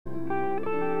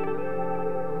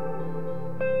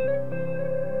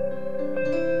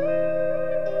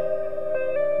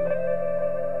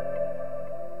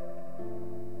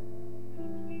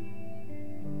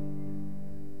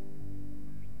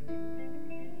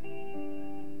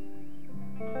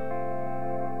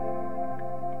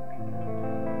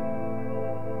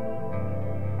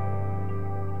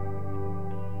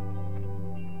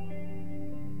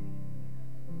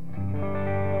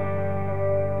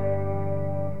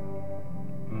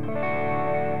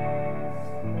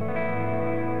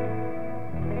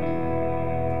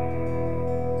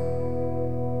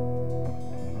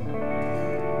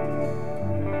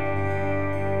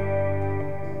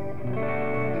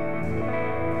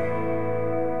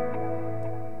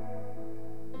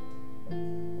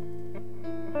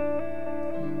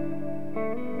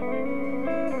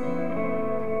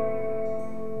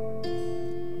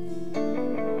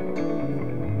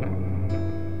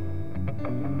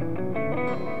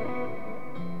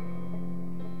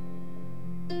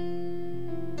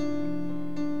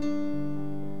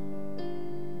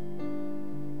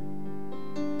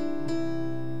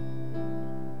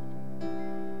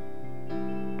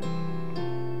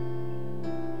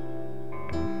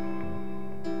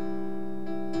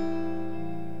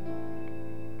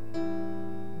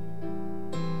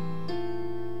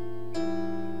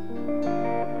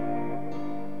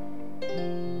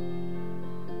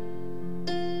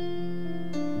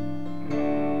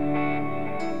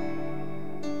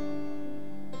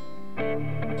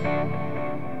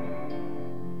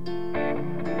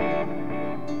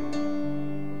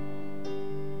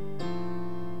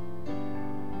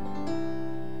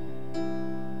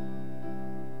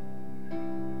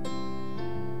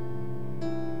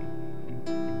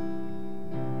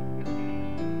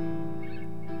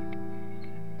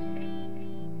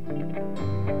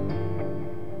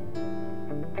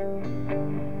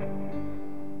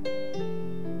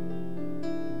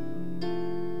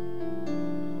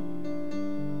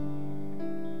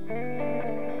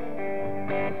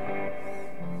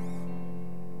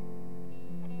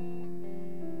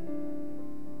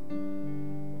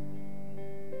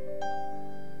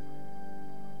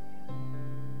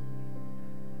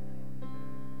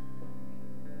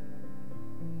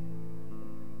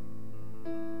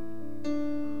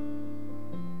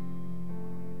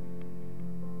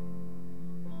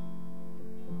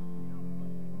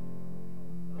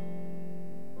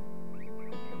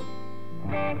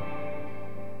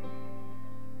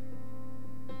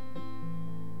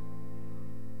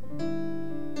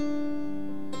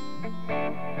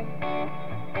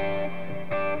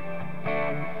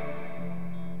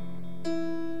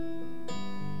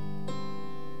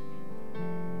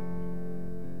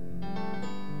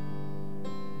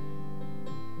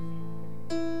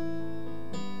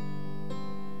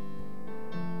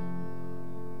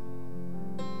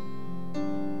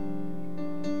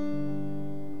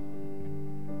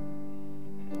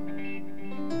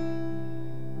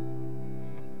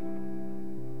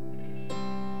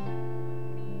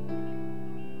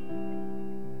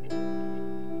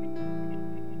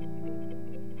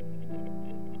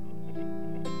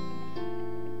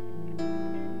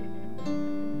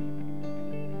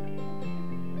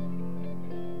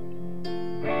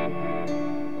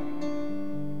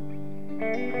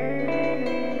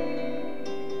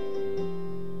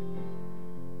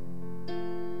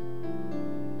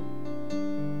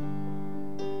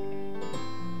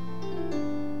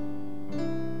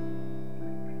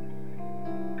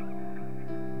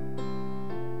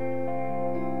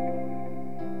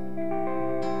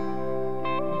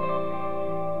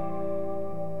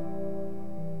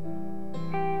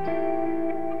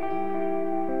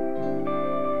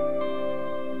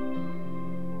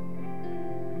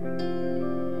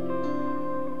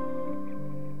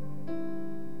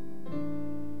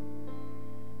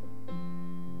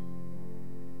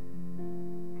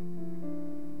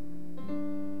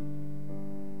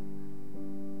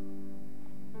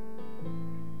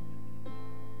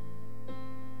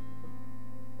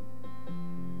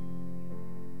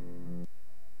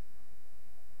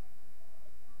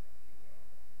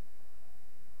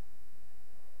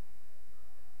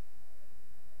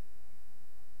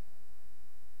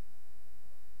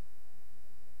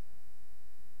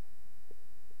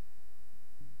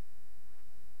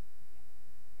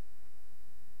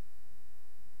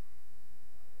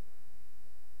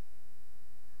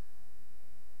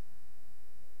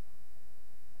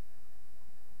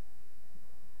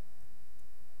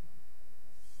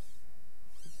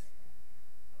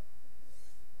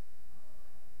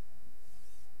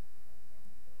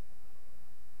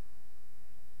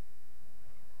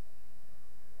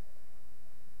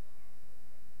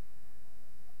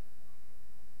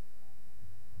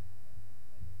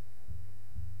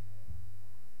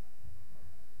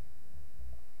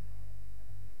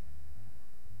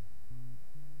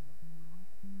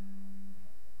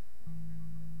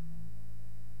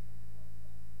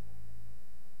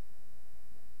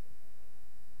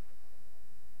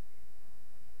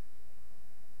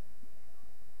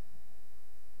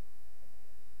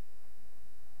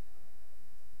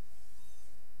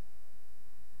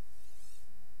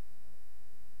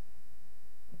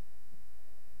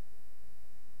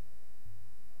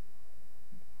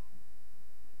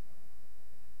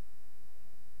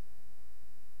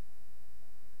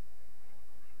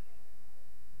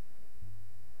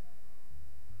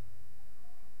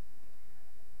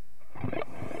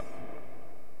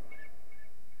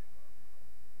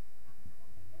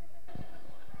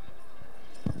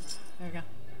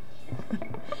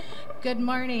Good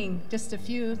morning. Just a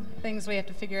few things we have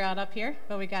to figure out up here,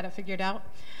 but we got it figured out.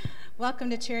 Welcome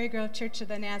to Cherry Grove Church of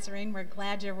the Nazarene. We're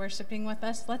glad you're worshiping with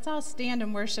us. Let's all stand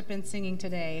and worship and singing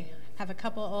today. Have a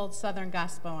couple old Southern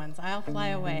gospel ones. I'll Fly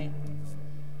Away.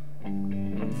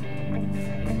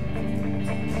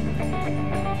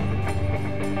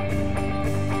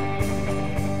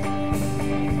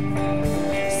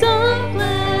 So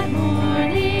glad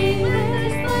morning when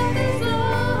this life is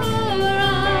over,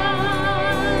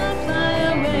 I'll fly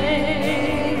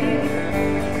away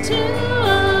to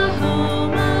a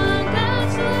home on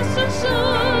God's celestial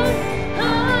shore.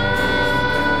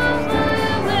 I'll fly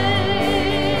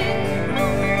away,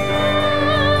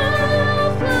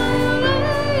 I'll fly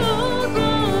away, oh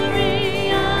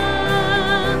glory,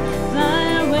 I'll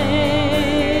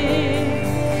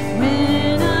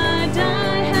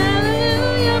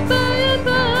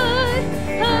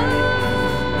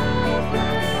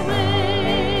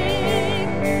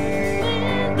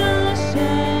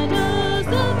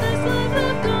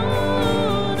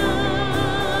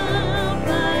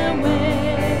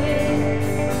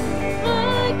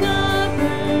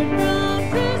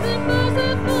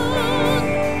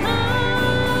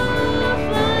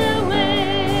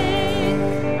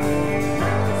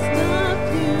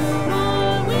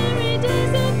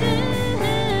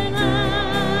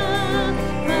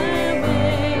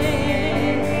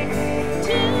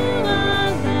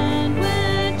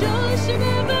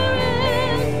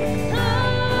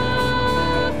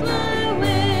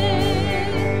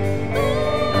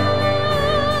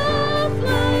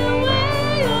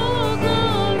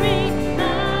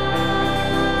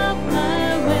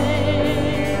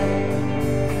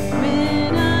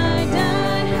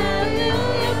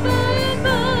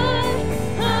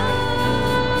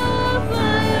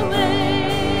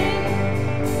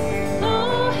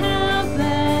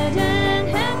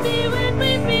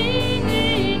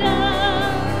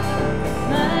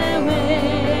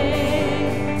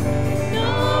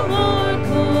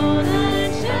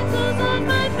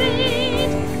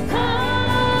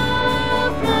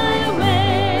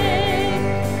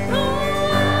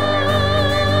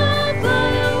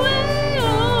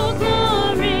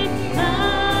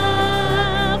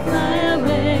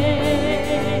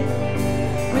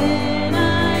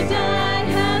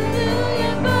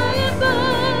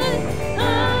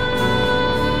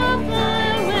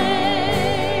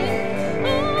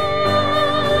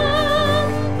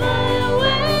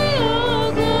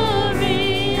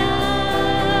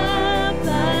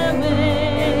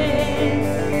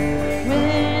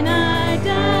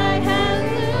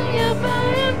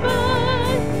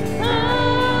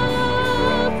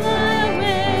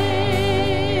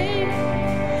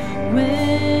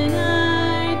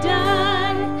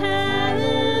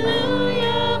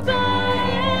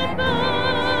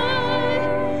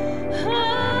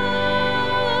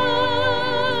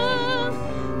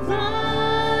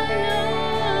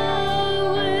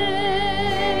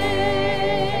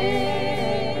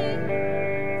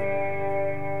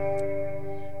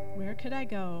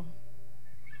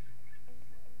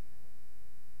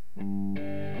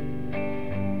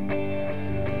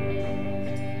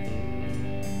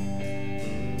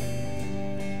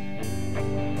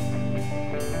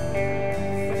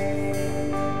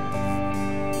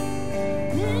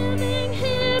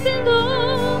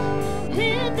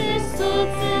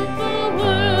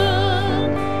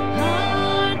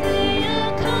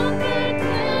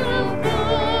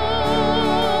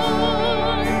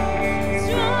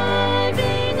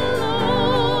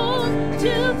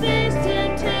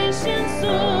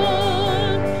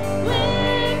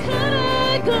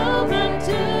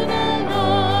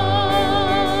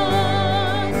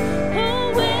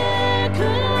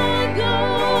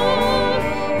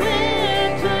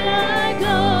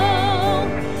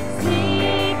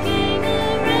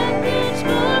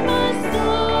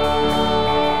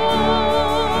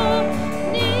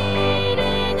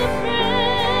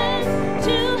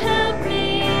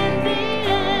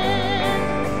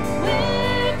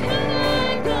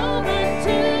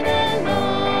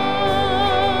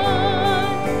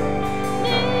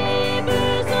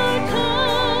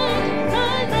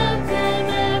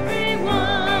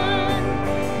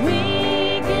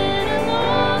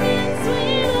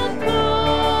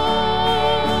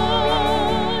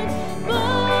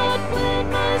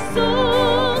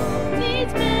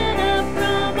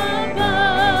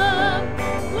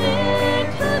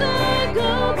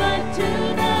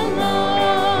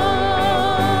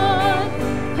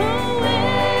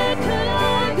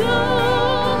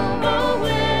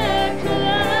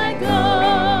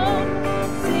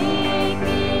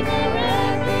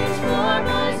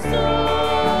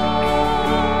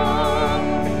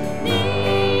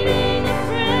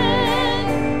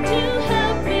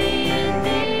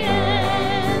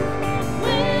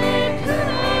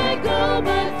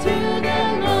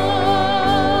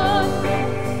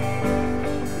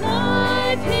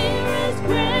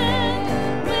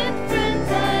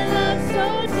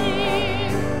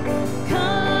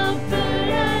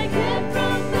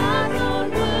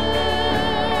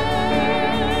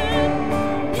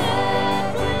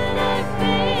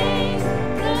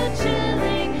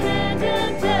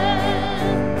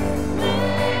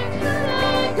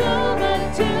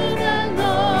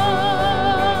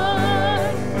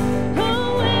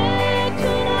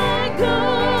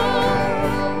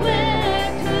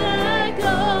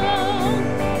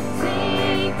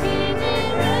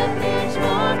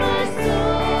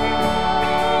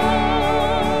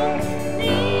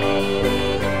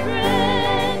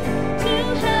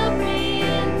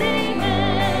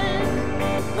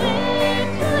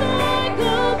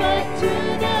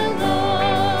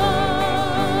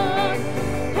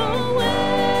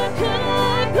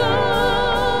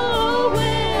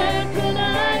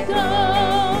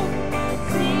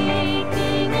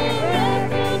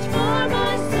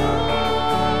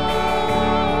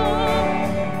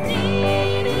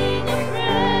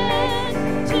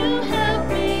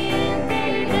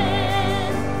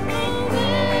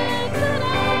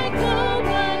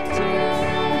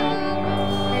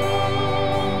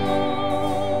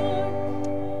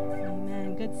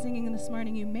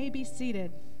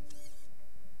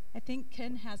I think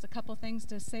Ken has a couple things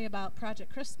to say about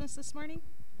Project Christmas this morning.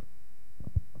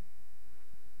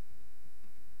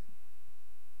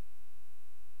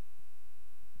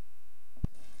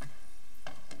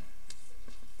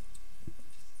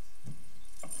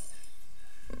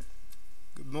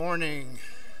 Good morning.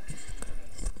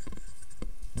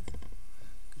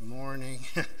 Good morning.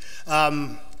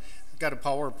 Got a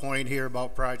PowerPoint here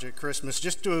about Project Christmas,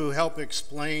 just to help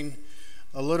explain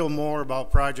a little more about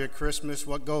Project Christmas,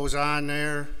 what goes on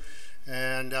there.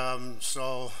 And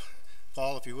so,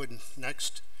 Paul, if you would,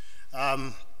 next.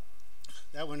 That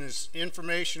one is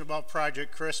information about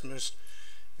Project Christmas.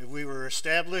 We were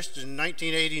established in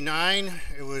 1989.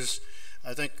 It was,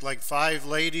 I think, like 5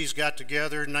 ladies got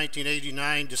together in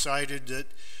 1989, decided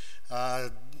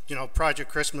that,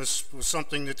 Project Christmas was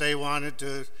something that they wanted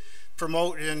to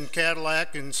promote in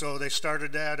Cadillac, and so they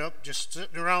started that up, just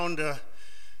sitting around the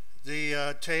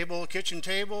kitchen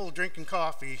table, drinking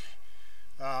coffee.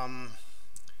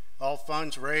 All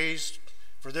funds raised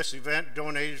for this event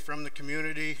donated from the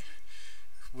community.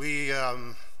 We,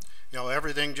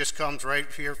 everything just comes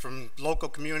right here from local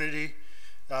community,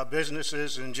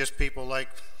 businesses, and just people like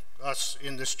us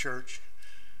in this church.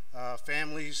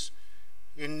 Families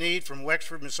in need from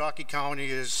Wexford, Missaukee County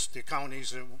is the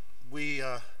counties that we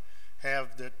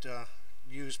have that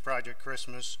use Project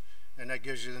Christmas, and that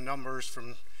gives you the numbers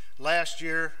from last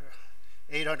year: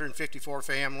 854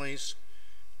 families,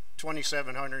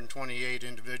 2,728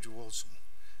 individuals.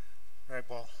 All right,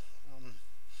 Paul.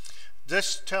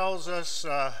 This tells us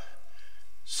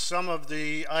some of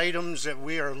the items that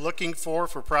we are looking for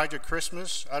Project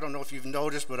Christmas. I don't know if you've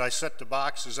noticed, but I set the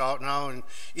boxes out now, and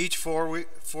each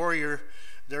foyer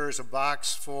there is a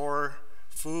box for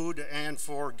food and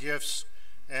for gifts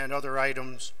and other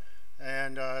items,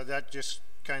 and that just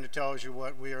kind of tells you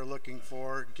what we are looking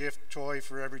for. Gift toy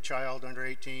for every child under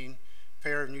 18,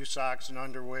 pair of new socks and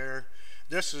underwear.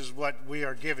 This is what we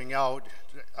are giving out,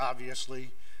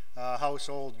 obviously.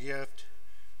 Household gift,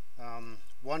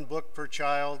 1 book per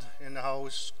child in the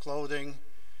house, clothing,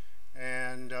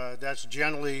 and that's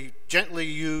gently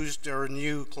used or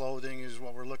new clothing is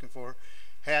what we're looking for.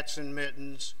 Hats and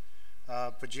mittens,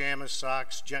 pajamas,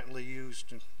 socks, gently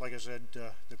used, like I said,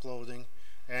 the clothing,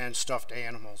 and stuffed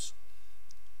animals.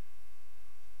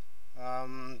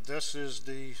 This is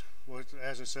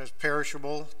as it says,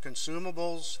 perishable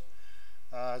consumables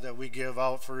that we give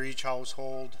out for each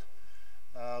household.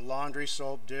 Laundry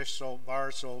soap, dish soap,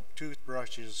 bar soap,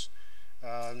 toothbrushes.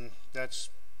 That's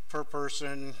per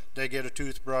person. They get a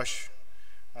toothbrush,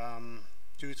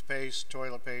 toothpaste,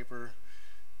 toilet paper,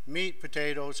 meat,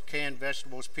 potatoes, canned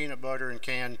vegetables, peanut butter, and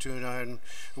canned tuna. And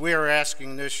we are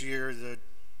asking this year to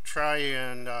try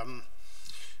and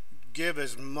give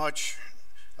as much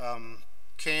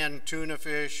canned tuna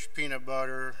fish, peanut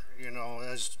butter,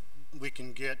 as we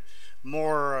can get,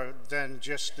 more than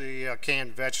just the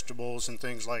canned vegetables and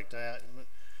things like that.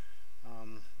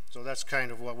 So that's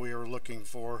kind of what we are looking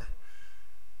for.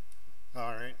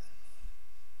 All right.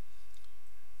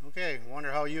 Okay,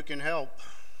 wonder how you can help.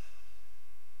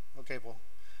 Okay, Paul.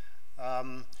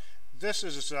 This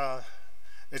is,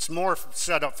 it's more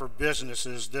set up for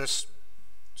businesses, this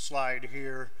slide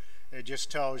here. It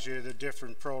just tells you the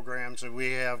different programs that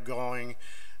we have going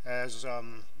as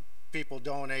people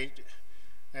donate.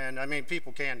 And I mean,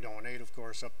 people can donate, of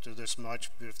course, up to this much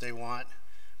if they want.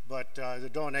 But the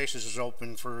donations is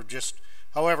open for just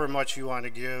however much you want to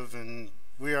give. And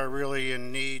we are really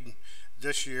in need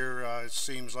this year, it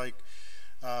seems like,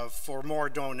 for more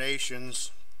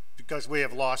donations, because we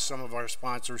have lost some of our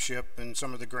sponsorship and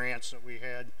some of the grants that we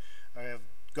had have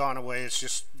gone away. It's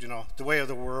just, the way of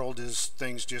the world is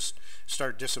things just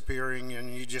start disappearing,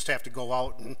 and you just have to go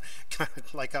out and kind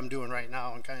of, like I'm doing right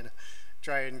now, and kind of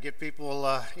try and get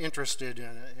people interested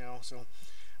in it,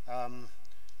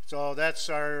 So that's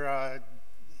our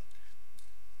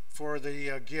for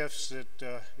the gifts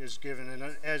that is given,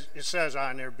 and as it says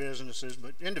on their businesses,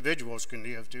 but individuals can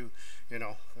give too. I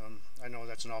know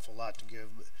that's an awful lot to give,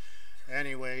 but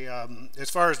anyway, as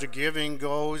far as the giving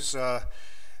goes,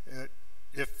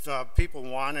 if people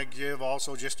want to give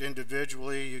also just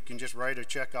individually, you can just write a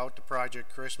check out to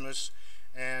Project Christmas.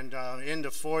 And in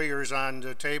the foyers on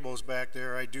the tables back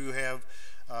there, I do have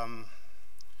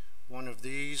one of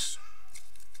these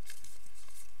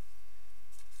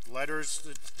letters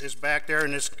that is back there,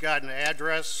 and it's got an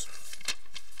address.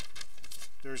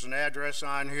 There's an address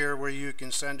on here where you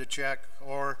can send a check,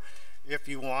 or if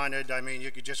you wanted, I mean,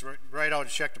 you could just write out a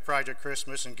check to Project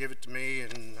Christmas and give it to me,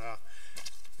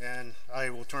 and I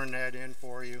will turn that in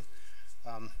for you.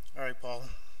 All right, Paul.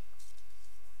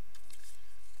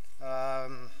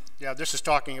 Yeah, this is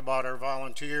talking about our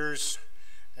volunteers,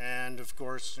 And of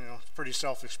course, it's pretty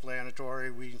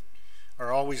self-explanatory. We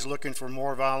are always looking for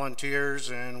more volunteers,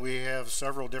 and we have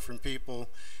several different people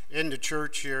in the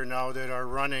church here now that are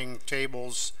running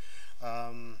tables.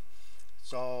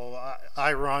 So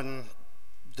I run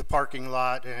the parking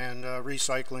lot and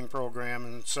recycling program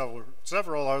and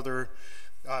several other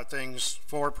things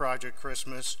for Project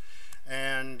Christmas.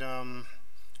 And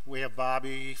we have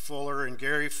Bobby Fuller and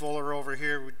Gary Fuller over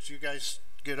here. Would you guys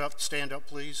stand up,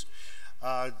 please?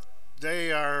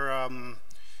 They are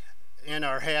in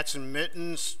our hats and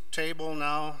mittens table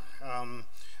now.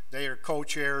 They are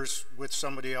co-chairs with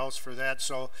somebody else for that.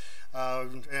 So,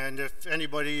 and if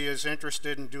anybody is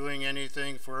interested in doing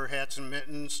anything for hats and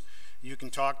mittens, you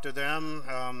can talk to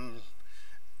them.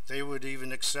 They would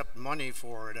even accept money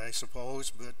for it, I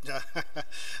suppose.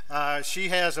 But she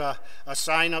has a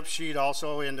sign-up sheet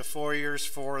also in the foyers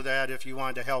for that if you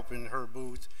wanted to help in her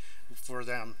booth for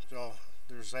them. So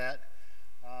there's that.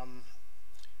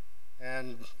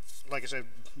 And like I said,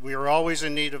 we are always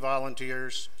in need of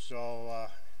volunteers. So,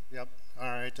 yep. All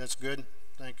right, that's good.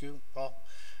 Thank you, Paul.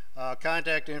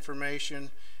 Contact information,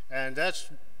 and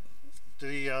that's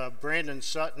the Brandon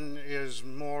Sutton is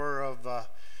more of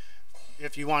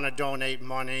if you want to donate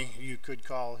money, you could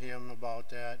call him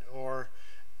about that, or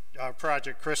our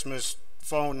Project Christmas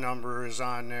phone number is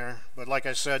on there. But like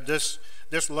I said, this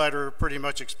letter pretty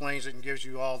much explains it and gives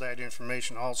you all that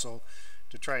information also.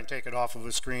 To try and take it off of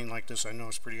a screen like this, I know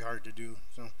it's pretty hard to do.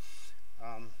 So,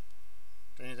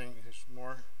 anything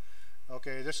more?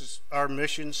 Okay, this is our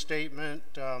mission statement,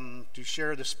 to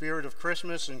share the spirit of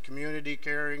Christmas and community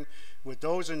caring with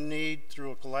those in need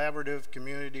through a collaborative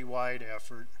community-wide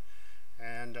effort.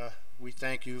 And we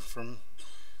thank you from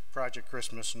Project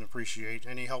Christmas and appreciate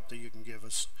any help that you can give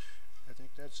us. I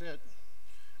think that's it.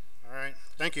 All right,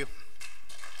 thank you.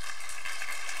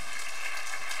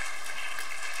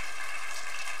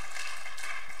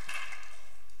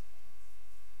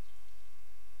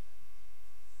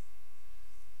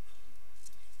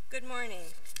 Good morning.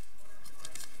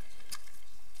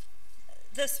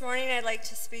 This morning I'd like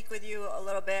to speak with you a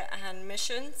little bit on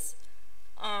missions.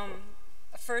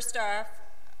 First off,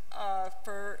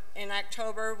 in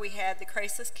October we had the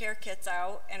crisis care kits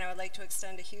out, and I would like to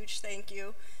extend a huge thank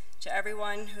you to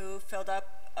everyone who filled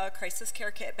up a crisis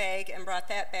care kit bag and brought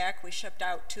that back. We shipped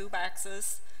out 2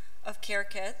 boxes of care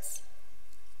kits.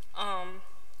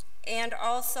 And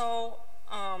also,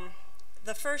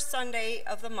 the first Sunday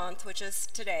of the month, which is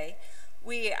today,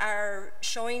 we are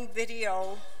showing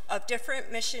video of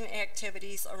different mission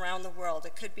activities around the world.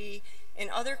 It could be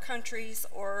in other countries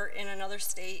or in another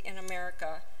state in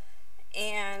America.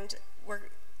 And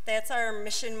that's our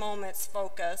Mission Moments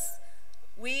focus.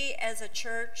 We as a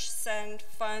church send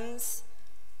funds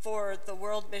for the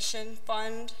World Mission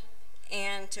Fund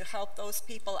and to help those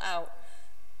people out.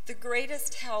 The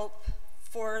greatest help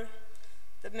for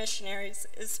the missionaries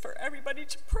is for everybody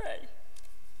to pray.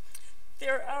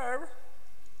 There are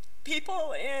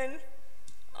people in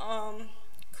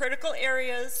critical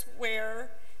areas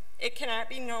where it cannot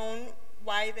be known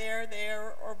why they're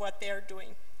there or what they're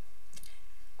doing.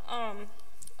 A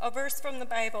verse from the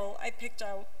Bible I picked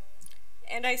out.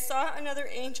 And I saw another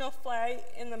angel fly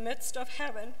in the midst of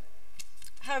heaven,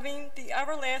 having the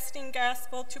everlasting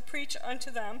gospel to preach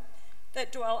unto them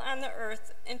that dwell on the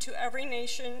earth, and to every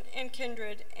nation and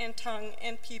kindred and tongue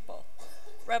and people.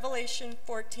 Revelation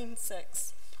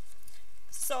 14:6.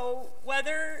 So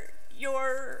whether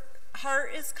your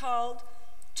heart is called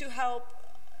to help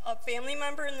a family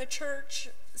member in the church,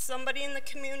 somebody in the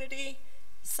community,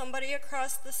 somebody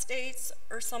across the states,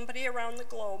 or somebody around the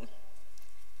globe,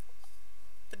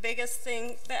 the biggest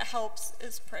thing that helps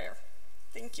is prayer.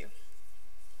 Thank you.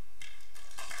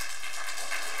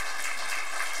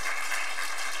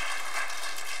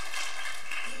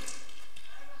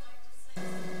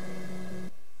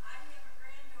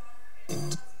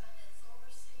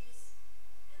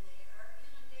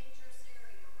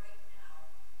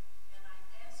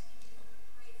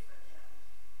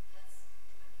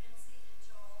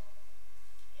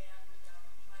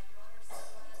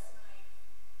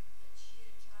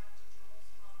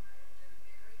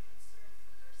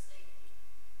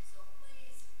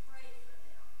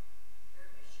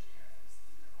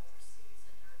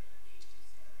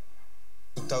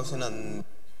 In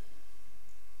 2015,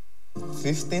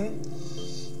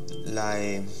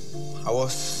 like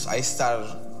I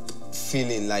started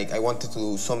feeling like I wanted to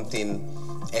do something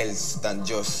else than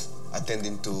just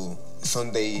attending to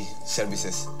Sunday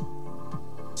services.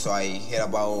 So I heard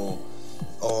about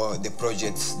all the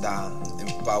projects that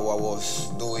Empower was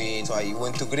doing. So I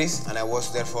went to Greece and I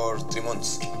was there for 3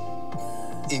 months.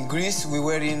 In Greece, we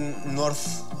were in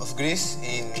north of Greece,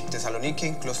 in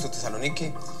Thessaloniki, close to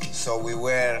Thessaloniki. So we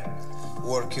were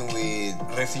working with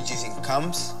refugees in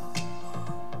camps.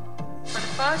 For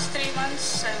the first 3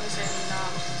 months, I was in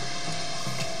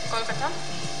Kolkata,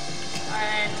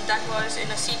 and that was in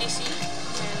a CDC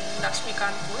in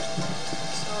Lakshmikanpur.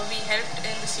 So we helped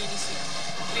in the CDC.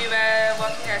 We were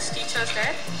working as teachers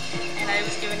there, and I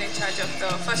was given in charge of the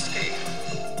first grade.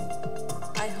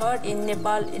 I heard in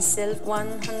Nepal itself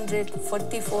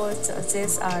 144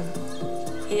 churches are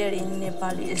here in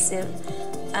Nepal itself,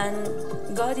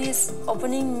 and God is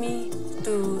opening me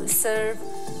to serve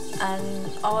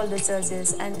and all the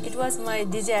churches, and it was my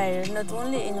desire not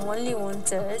only in only one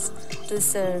church to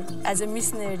serve as a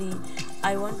missionary.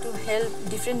 I want to help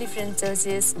different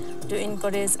churches to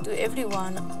encourage to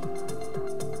everyone.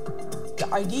 The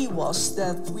idea was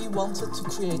that we wanted to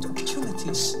create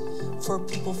opportunities for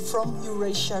people from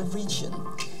Eurasia region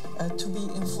to be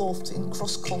involved in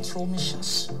cross-cultural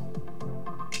missions.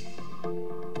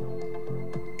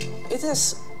 It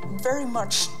has very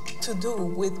much to do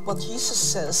with what Jesus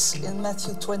says in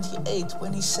Matthew 28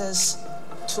 when he says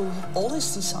to all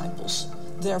his disciples,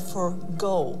 therefore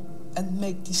go and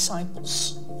make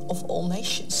disciples of all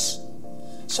nations.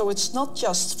 So it's not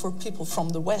just for people from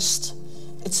the West,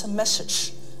 it's a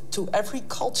message to every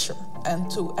culture and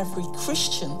to every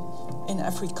Christian in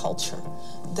every culture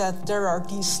that there are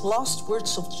these last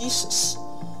words of Jesus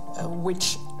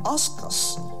which ask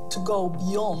us to go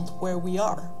beyond where we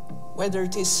are, whether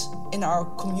it is in our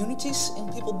communities, in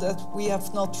people that we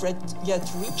have not yet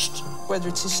reached, whether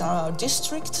it is in our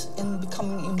district, in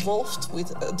becoming involved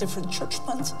with a different church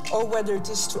plant, or whether it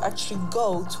is to actually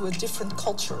go to a different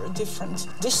culture, a different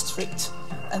district,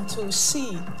 and to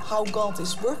see how God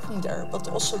is working there, but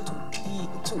also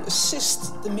to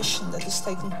assist the mission that is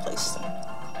taking place there.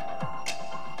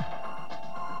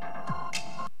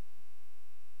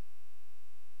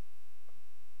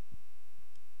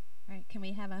 All right, can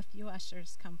we have a few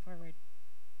ushers come forward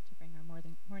to bring our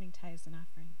morning tithes and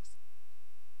offerings?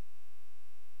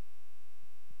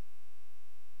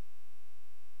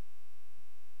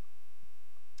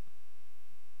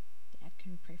 Dad,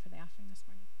 can we pray for the offering this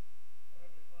morning?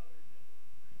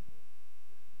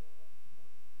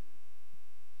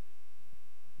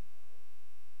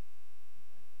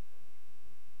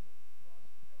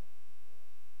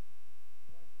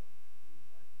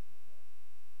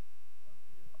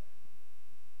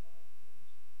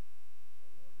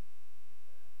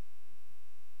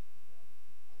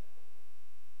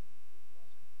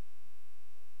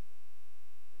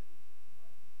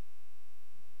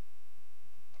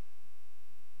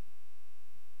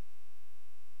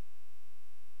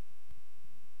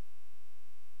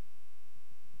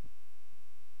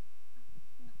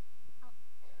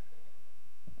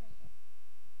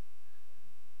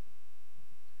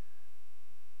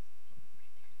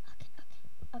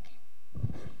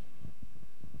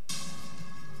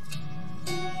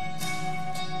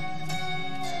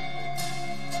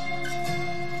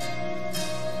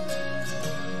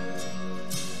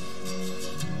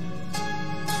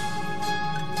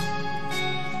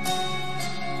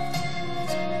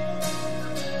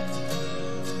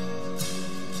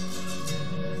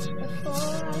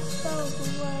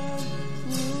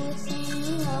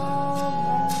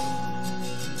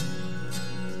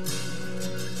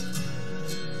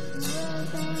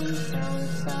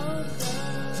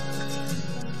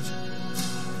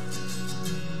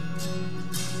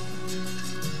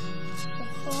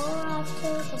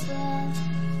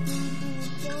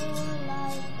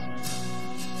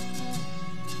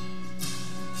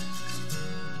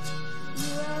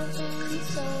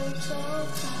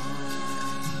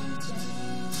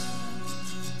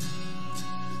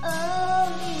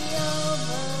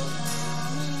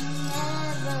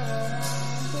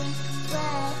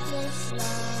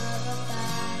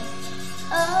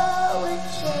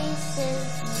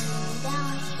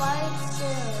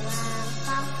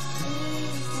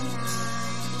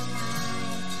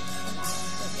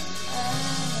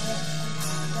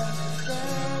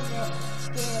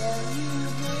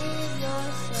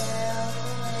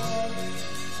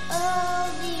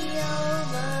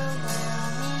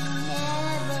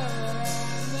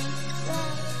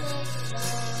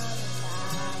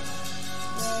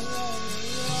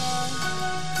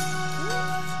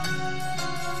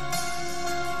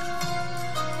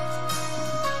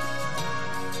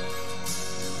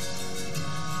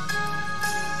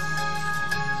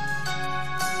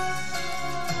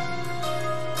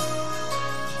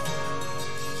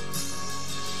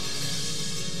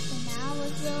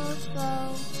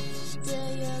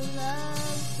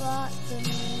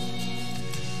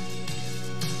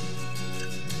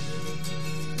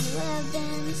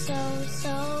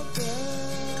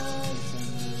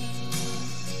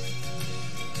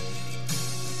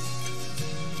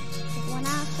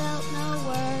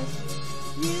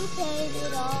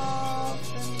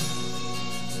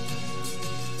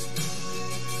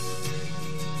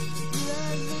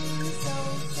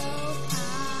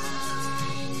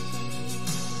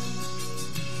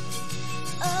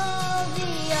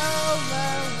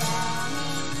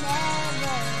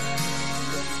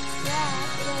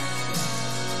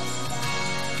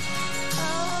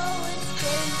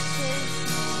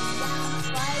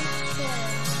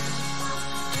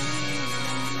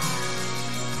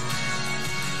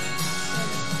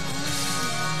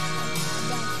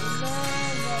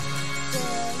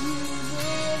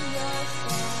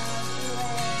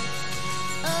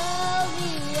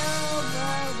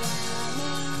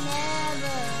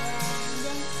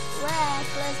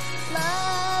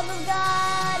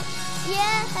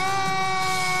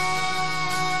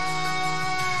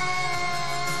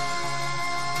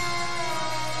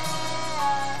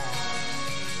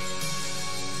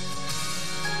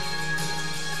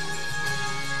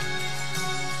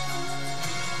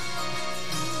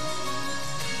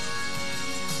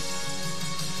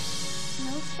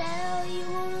 shadow you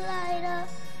won't light up,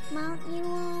 mountain you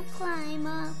won't climb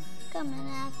up, coming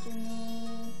after me.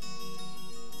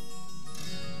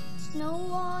 Snow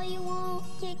wall you won't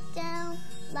kick down,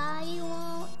 lie you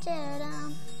won't tear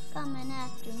down, coming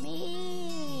after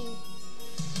me.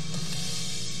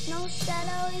 No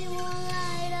shadow you won't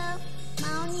light up,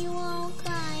 mountain you won't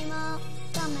climb up,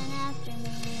 coming after me.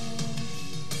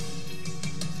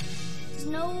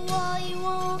 No wall you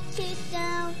won't kick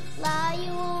down, lie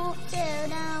you won't tear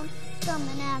down,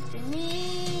 coming after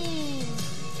me.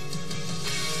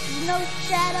 No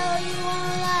shadow you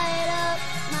won't light up,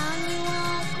 mountain you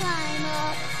won't climb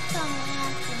up, coming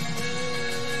after me.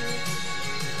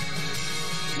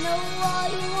 No wall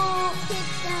you won't kick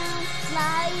down,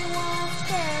 lie you won't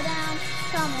tear down,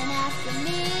 coming after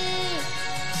me.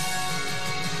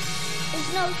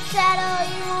 There's no shadow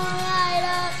you won't light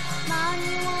up, mountain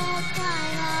you won't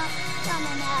climb up,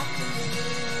 coming after me.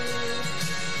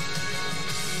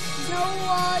 No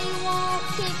wall you won't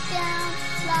kick down,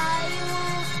 lie you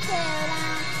won't tear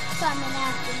down, coming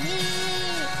after me.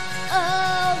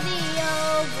 Oh, the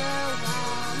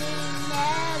overwhelming,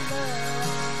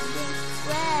 never-ending,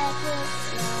 reckless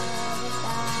love of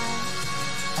God.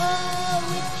 Oh,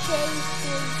 it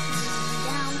chases me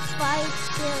down, fights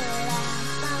till I'm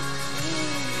found,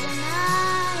 leaves the 99,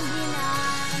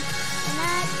 and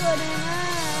I couldn't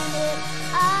earn it,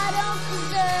 I don't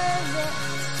deserve it,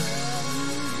 still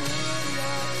you give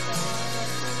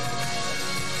yourself away.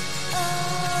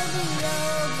 Oh, the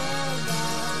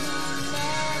overwhelming,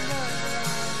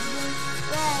 never-ending,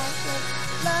 reckless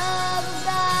love of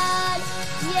God,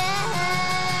 yeah.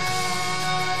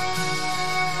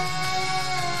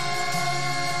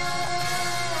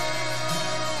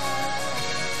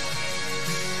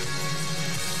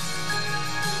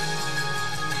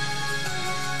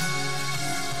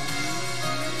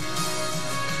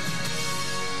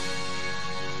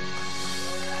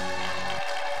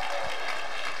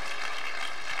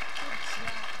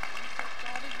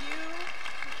 Proud of you.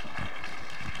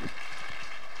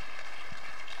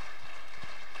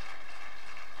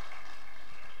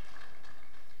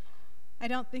 I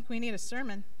don't think we need a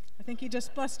sermon. I think he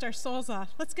just blessed our souls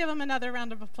off. Let's give him another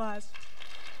round of applause.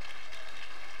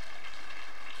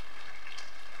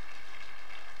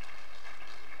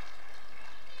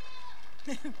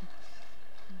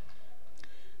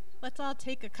 Let's all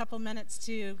take a couple minutes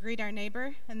to greet our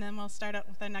neighbor, and then we'll start out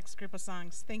with our next group of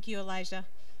songs. Thank you, Elijah.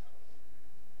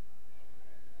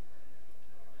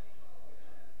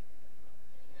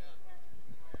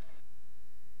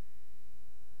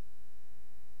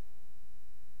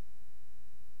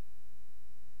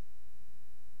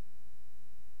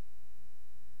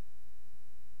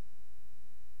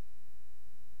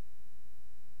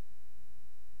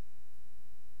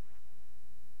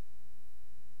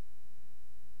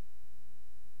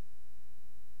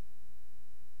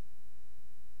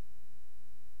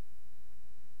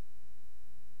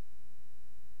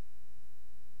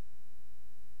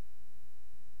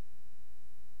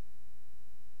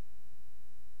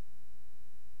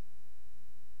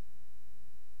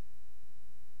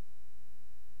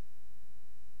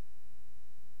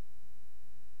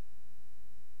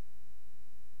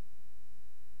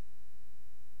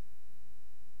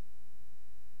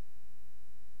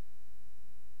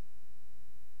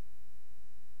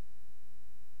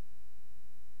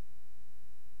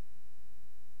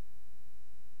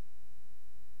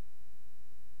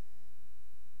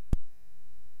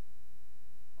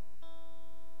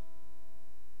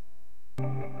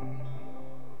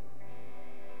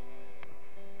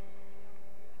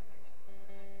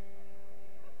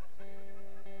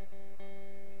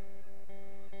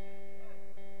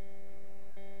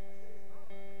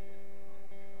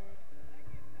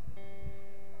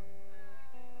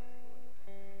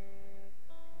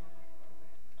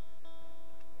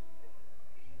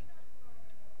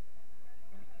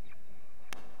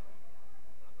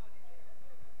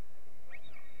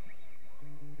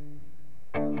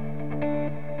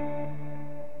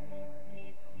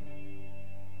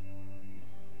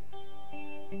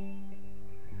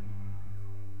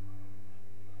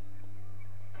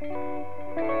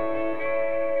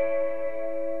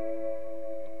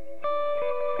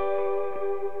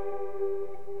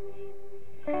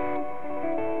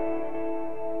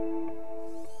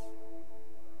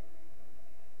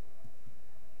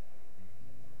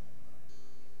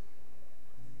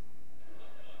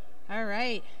 All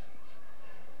right.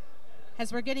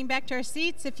 As we're getting back to our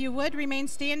seats, if you would, remain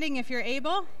standing if you're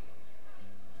able.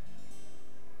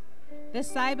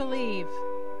 This I believe.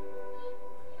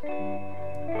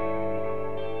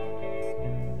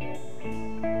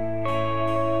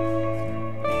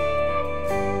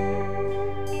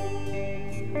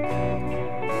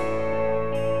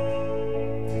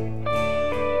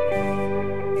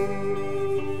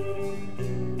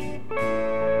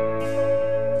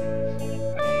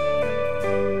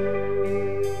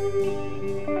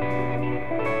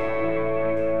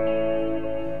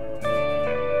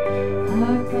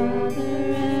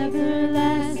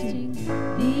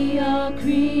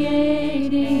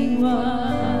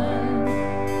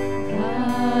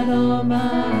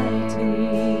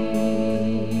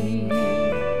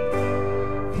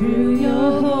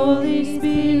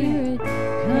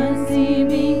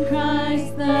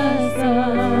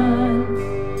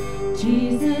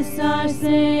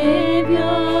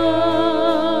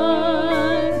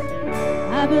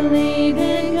 I believe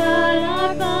in God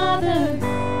our Father.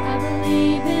 I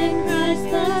believe in Christ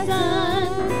the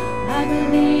Son. I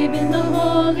believe in the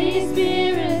Holy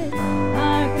Spirit.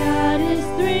 Our God is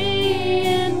three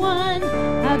in one.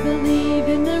 I believe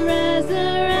in the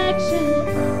resurrection,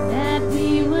 that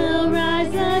we will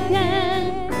rise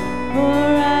again.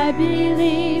 For I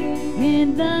believe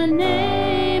in the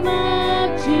name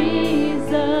of Jesus.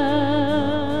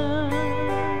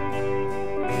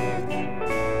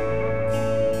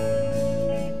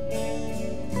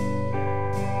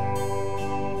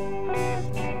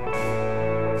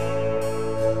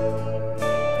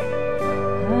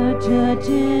 Our judge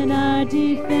and our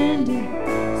defender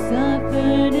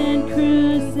suffered and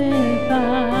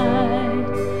crucified.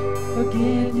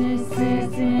 Forgiveness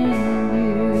is in you.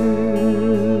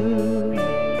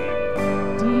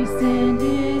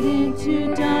 Descended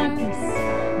into darkness,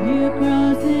 you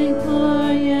grows in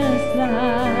glorious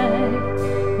light,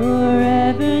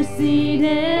 forever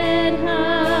seated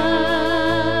high.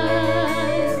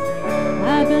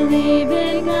 I believe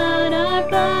in God our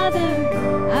Father.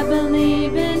 I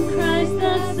believe in Christ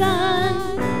the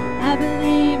Son. I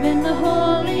believe in the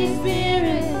Holy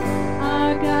Spirit.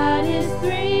 Our God is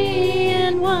three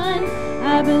in one.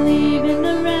 I believe in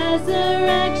the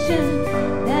resurrection,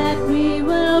 that we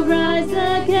will rise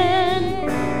again.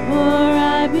 For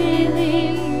I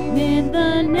believe in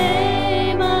the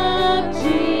name of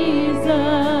Jesus.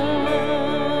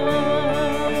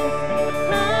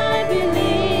 I believe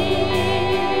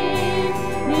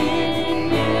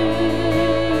in you.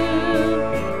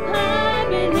 I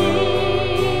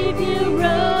believe you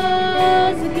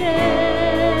rose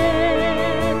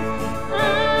again. I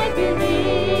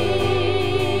believe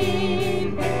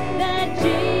that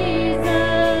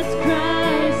Jesus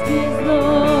Christ is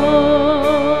Lord.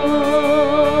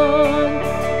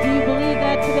 Do you believe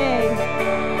that today?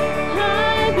 I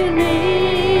believe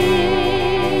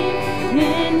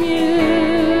in you.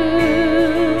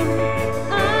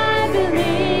 I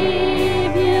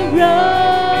believe you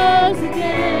rose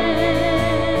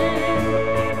again.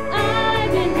 I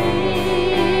believe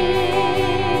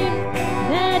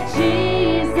that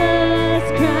Jesus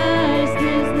Christ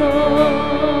is Lord.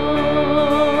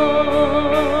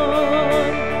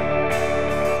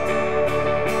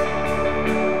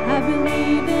 I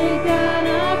believe in God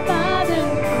our Father.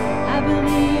 I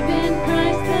believe in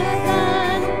Christ the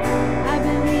Son. I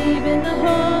believe in the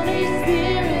Holy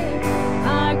Spirit.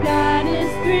 Our God is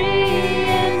three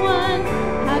in one.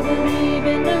 I believe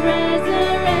in the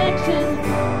resurrection,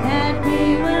 that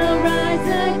we will rise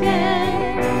again.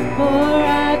 For I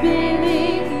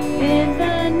believe in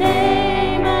the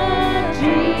name of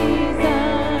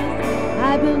Jesus.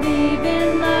 I believe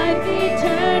in life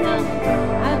eternal.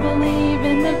 I believe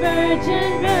in the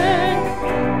virgin birth.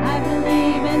 I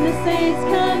believe in the saints'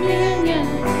 communion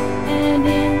and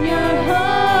in your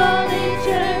holy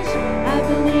church. I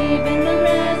believe in the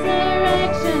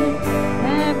resurrection,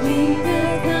 that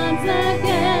Jesus comes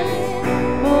again.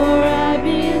 For I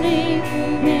believe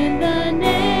in the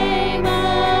name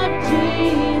of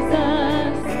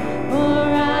Jesus. For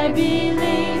I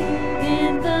believe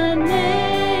in the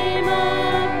name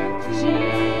of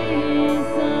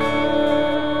Jesus.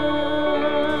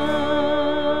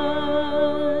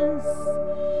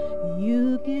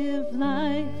 You give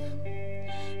life,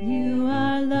 you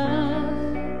are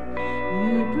love,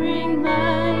 you bring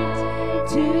light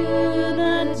to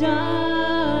the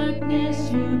darkness,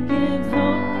 you give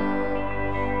hope,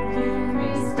 you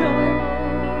restore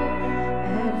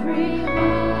every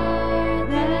heart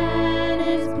that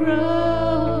is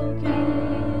broken.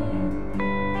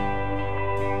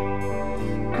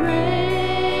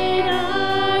 Great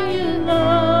are you, Lord.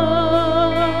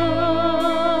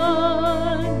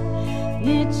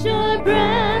 It's your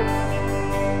breath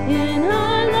in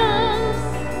our lungs,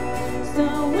 so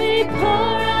we pour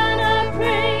out our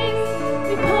praise.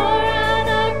 We pour out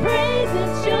our praise.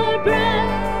 It's your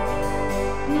breath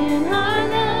in our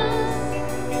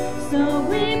lungs, so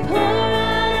we pour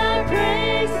out our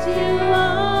praise to you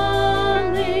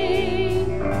only.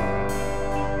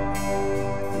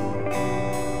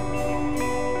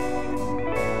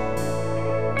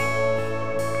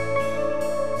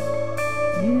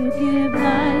 You give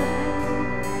life,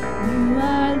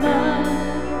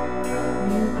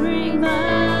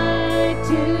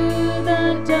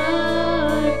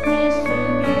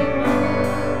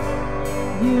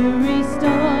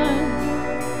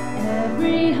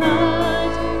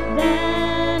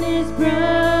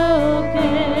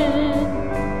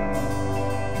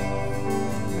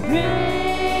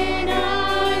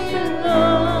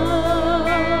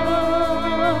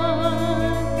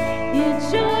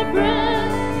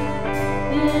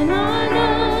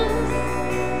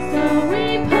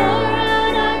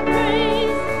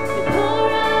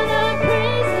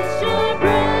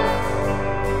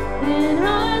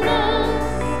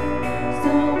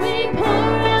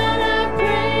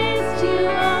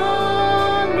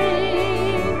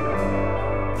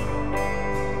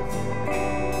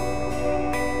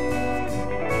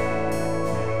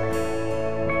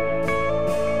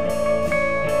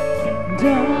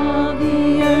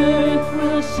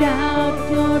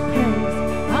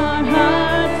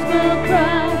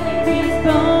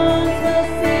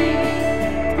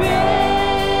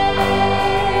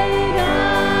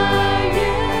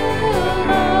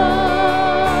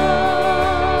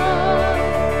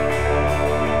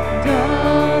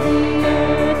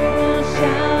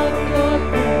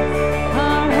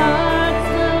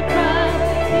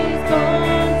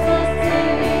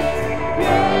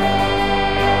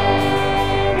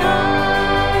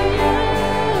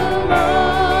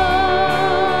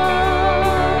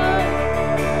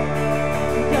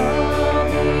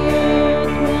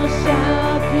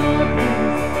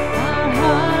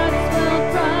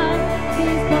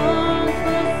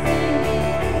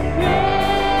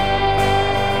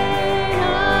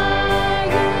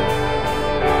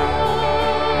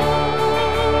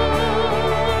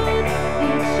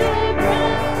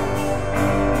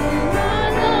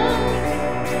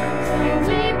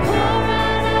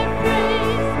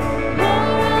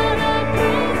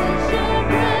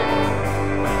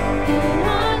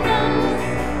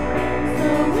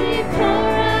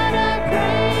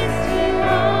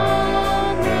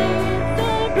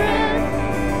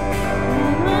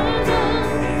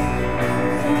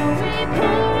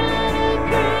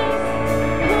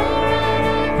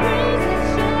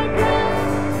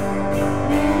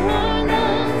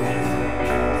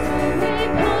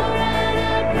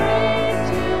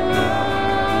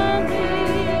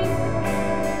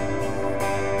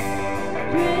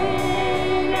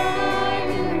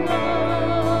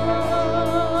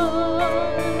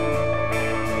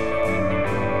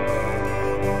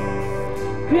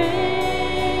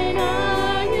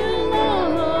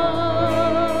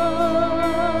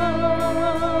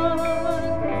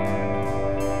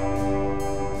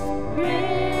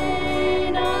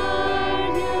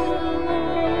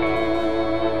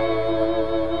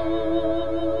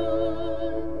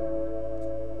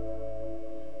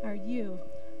 you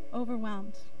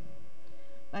overwhelmed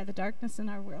by the darkness in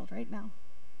our world right now?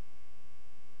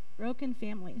 Broken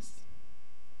families,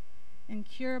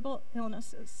 incurable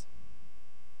illnesses,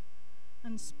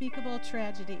 unspeakable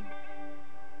tragedy.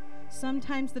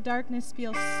 Sometimes the darkness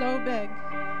feels so big,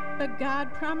 but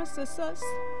God promises us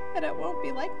that it won't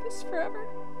be like this forever.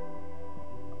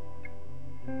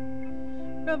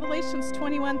 Revelations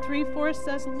 21:3-4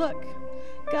 says, "Look,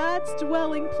 God's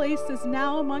dwelling place is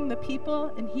now among the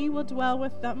people, and he will dwell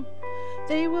with them.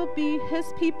 They will be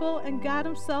his people, and God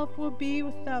himself will be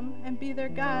with them and be their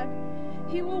God.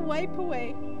 He will wipe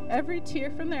away every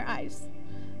tear from their eyes.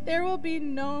 There will be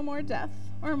no more death,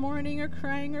 or mourning, or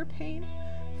crying, or pain,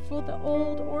 for the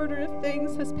old order of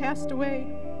things has passed away.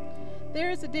 There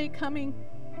is a day coming.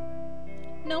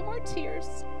 No more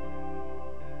tears,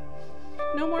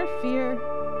 no more fear,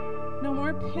 no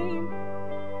more pain,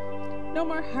 no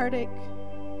more heartache,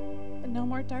 and no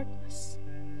more darkness.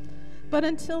 But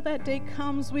until that day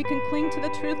comes, we can cling to the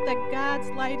truth that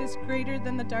God's light is greater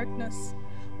than the darkness.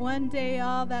 One day,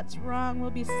 all that's wrong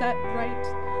will be set right.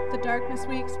 The darkness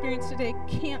we experience today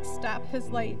can't stop his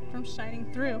light from shining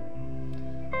through."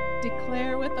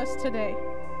 Declare with us today,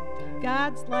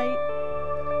 God's light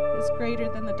is greater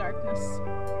than the darkness.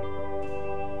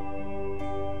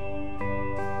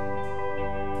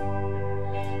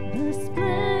 The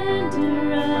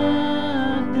splendor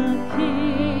of the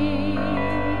King,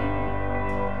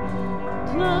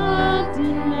 clothed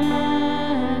in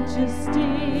majesty,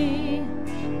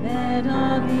 let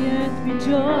all the earth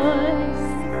rejoice,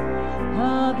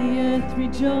 all the earth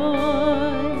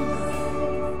rejoice.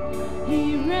 He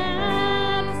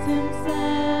wraps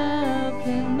himself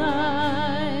in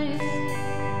light,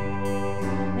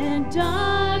 and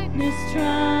darkness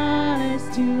tries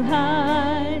to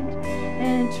hide,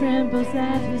 and trembles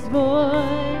at his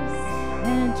voice,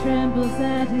 and trembles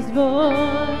at his voice.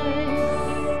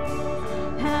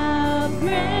 How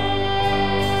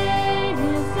great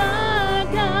is our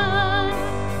God?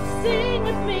 Sing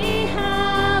with me,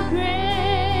 how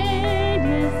great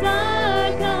is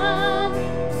our God?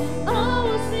 Oh,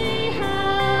 we'll see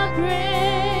how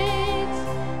great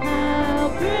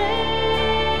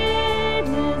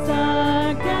is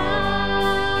our God.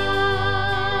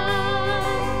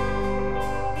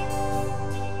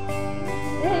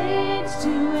 Age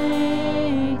to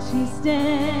age he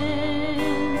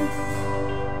stands,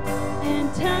 and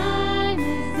time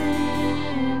is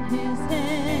in his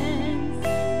hands,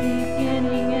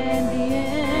 beginning and the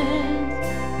end,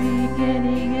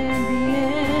 beginning and the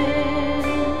end.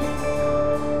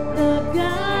 The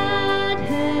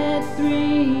Godhead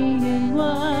 3 in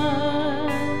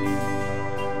 1,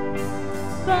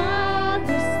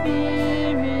 Father,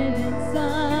 Spirit, and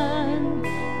Son,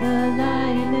 the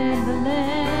Lion and the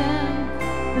Lamb,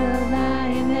 the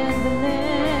Lion and the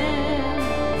Lamb.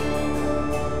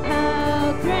 How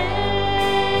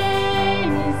great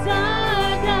is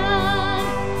our God?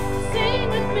 Sing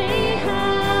with me,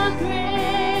 how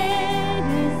great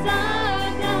is our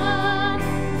God?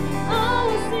 Oh,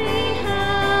 we'll see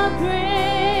how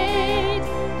great is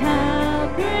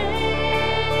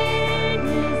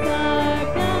our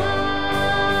God.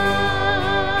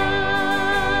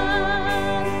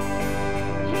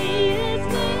 He is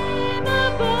name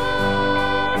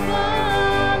above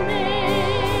all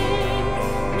names.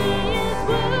 He is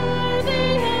worthy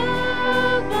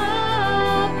of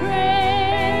all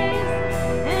praise,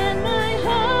 and my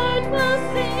heart will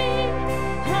sing,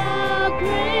 how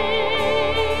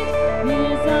great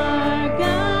is our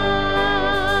God.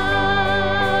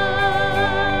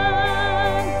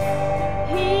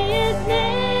 He is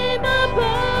name above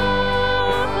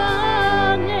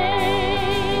all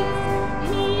names.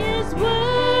 He is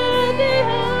worthy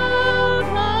of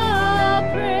all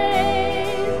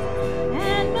praise,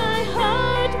 and my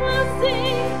heart will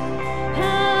sing,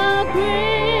 how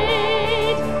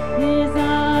great is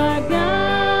our God.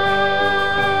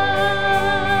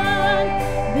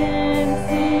 Then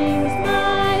sings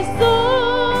my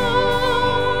soul,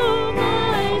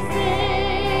 my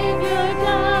Savior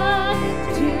God,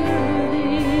 to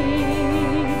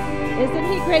thee. Isn't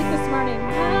he great this morning?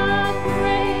 How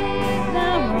great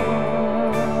thou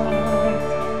art,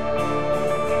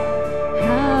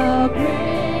 how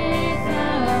great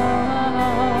thou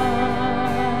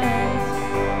art.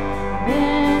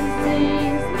 Then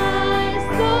sings my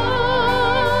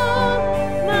soul,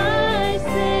 my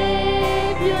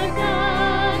Savior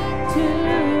God, to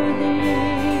thee.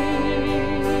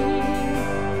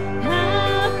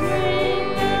 How great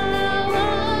thou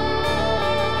art,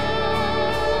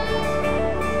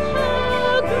 how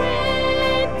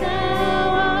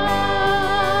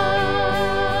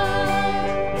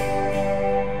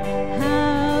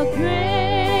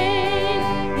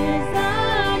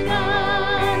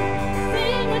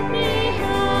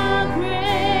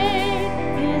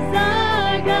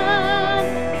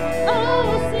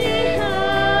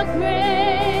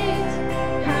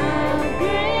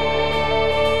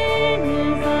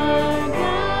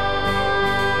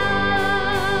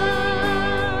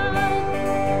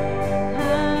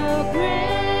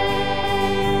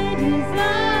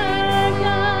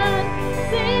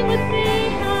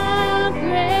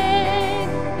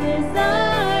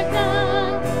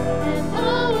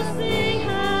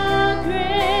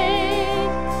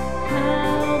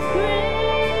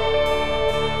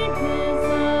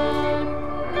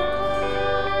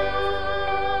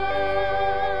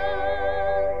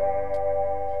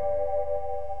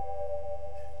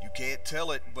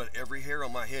tell it, but every hair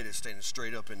on my head is standing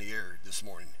straight up in the air this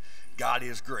morning. God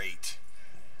is great.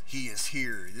 He is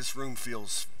here. This room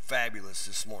feels fabulous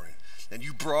this morning. And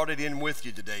you brought it in with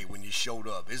you today when you showed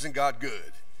up. Isn't God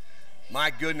good?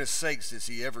 My goodness sakes, is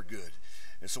he ever good.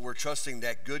 And so we're trusting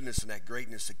that goodness and that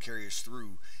greatness to carry us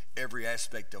through every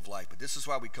aspect of life. But this is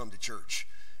why we come to church,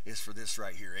 is for this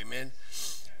right here. Amen?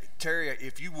 Terry,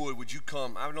 if you would you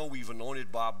come? I know we've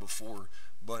anointed Bob before,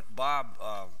 but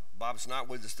Bob's not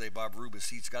with us today, Bob Rubis.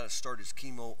 He's got to start his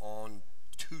chemo on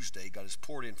Tuesday, got his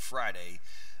port in Friday,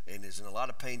 and is in a lot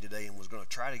of pain today and was going to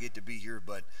try to get to be here,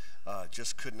 but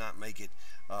just could not make it.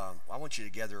 I want you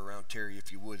to gather around Terry,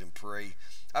 if you would, and pray.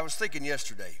 I was thinking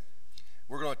yesterday,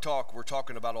 we're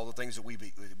talking about all the things that we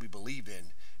believe in,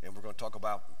 and we're going to talk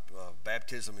about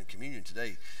baptism and communion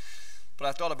today. But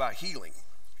I thought about healing,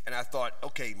 and I thought,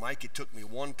 okay, Mike, it took me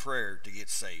one prayer to get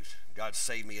saved. God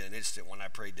saved me in an instant when I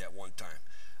prayed that one time.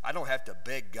 I don't have to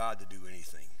beg God to do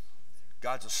anything.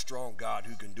 God's a strong God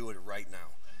who can do it right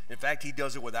now. In fact, he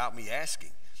does it without me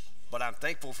asking. But I'm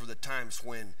thankful for the times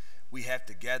when we have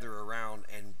to gather around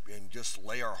and just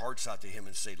lay our hearts out to him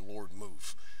and say, Lord,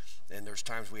 move. And there's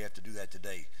times we have to do that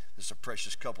today. This is a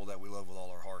precious couple that we love with all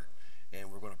our heart. And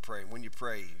we're going to pray. And when you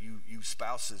pray, you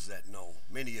spouses that know,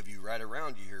 many of you right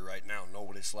around you here right now know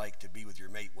what it's like to be with your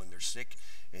mate when they're sick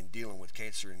and dealing with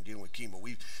cancer and dealing with chemo.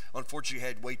 We've unfortunately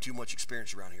had way too much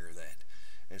experience around here of that.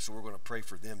 And so we're going to pray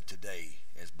for them today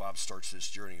as Bob starts this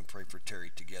journey, and pray for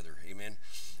Terry together. Amen.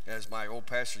 As my old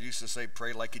pastor used to say,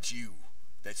 pray like it's you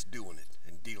that's doing it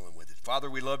and dealing with it. Father,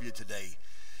 we love you today.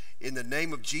 In the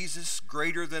name of Jesus,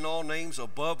 greater than all names,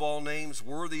 above all names,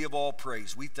 worthy of all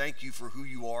praise, we thank you for who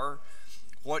you are,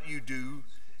 what you do,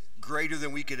 greater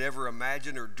than we could ever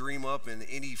imagine or dream up in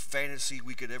any fantasy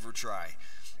we could ever try.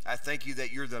 I thank you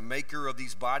that you're the maker of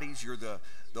these bodies. You're the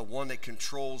one that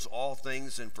controls all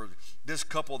things. And for this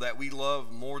couple that we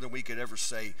love more than we could ever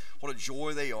say, what a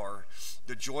joy they are,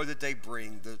 the joy that they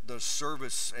bring, the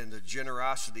service and the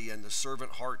generosity and the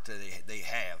servant heart that they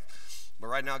have. But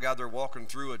right now, God, they're walking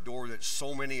through a door that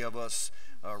so many of us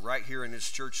right here in this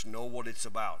church know what it's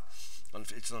about.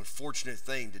 It's an unfortunate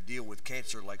thing to deal with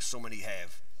cancer like so many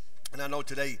have. And I know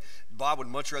today, Bob would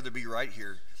much rather be right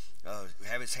here,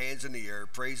 have his hands in the air,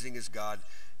 praising his God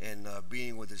and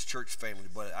being with his church family.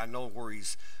 But I know where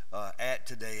he's at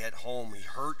today, at home. He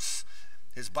hurts.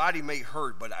 His body may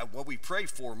hurt, but what we pray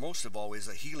for most of all is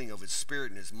a healing of his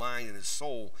spirit and his mind and his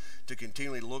soul to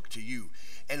continually look to you.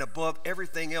 And above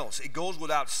everything else, it goes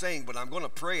without saying, but I'm going to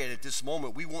pray it at this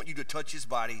moment. We want you to touch his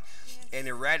body and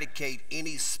eradicate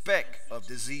any speck of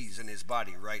disease in his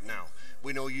body right now.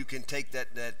 We know you can take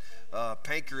that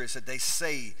pancreas that they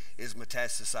say is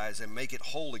metastasized and make it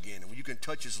whole again. And you can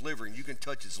touch his liver and you can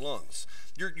touch his lungs.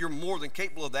 You're more than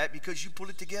capable of that because you put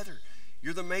it together.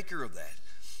 You're the maker of that.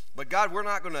 But God, we're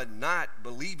not going to not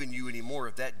believe in you anymore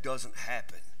if that doesn't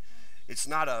happen. It's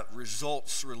not a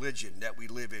results religion that we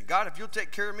live in. God, if you'll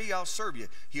take care of me, I'll serve you.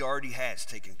 He already has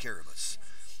taken care of us.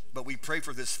 But we pray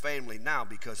for this family now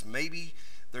because maybe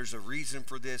there's a reason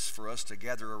for this, for us to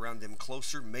gather around them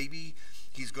closer. Maybe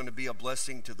he's going to be a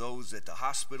blessing to those at the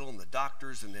hospital and the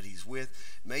doctors and that he's with.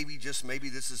 Maybe, just maybe,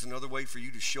 this is another way for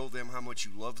you to show them how much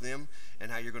you love them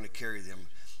and how you're going to carry them.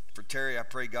 For Terry, I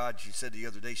pray, God, she said the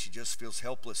other day she just feels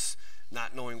helpless,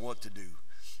 not knowing what to do.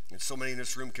 And so many in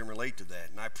this room can relate to that.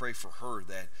 And I pray for her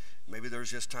that maybe there's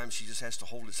just times she just has to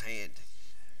hold his hand.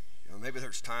 You know, maybe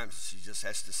there's times she just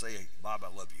has to say, hey, Bob,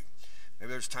 I love you.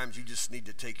 Maybe there's times you just need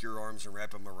to take your arms and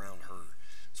wrap them around her.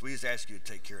 So we just ask you to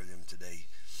take care of them today.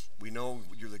 We know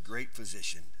you're the great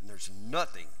physician, and there's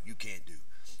nothing you can't do.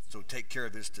 So take care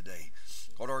of this today.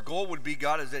 What our goal would be,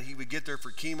 God, is that he would get there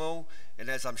for chemo, and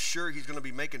as I'm sure he's going to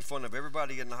be making fun of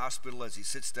everybody in the hospital as he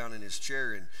sits down in his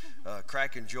chair and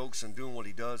cracking jokes and doing what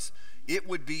he does, it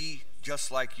would be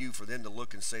just like you for them to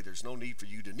look and say, there's no need for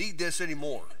you to need this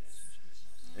anymore,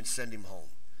 and send him home.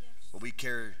 But we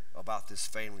care about this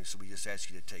family, so we just ask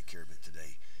you to take care of it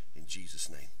today. In Jesus'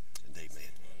 name, and amen.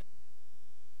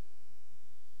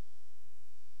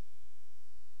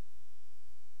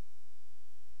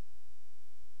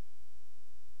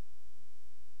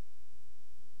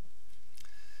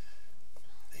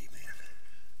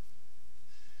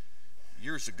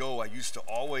 Years ago, I used to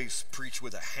always preach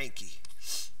with a hanky,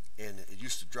 and it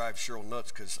used to drive Cheryl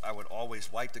nuts because I would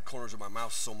always wipe the corners of my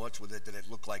mouth so much with it that it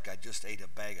looked like I just ate a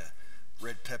bag of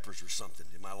red peppers or something.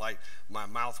 And my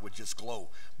mouth would just glow.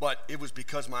 But it was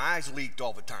because my eyes leaked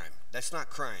all the time. That's not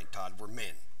crying, Todd. We're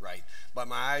men, right? But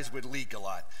my eyes would leak a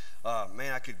lot.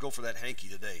 Man, I could go for that hanky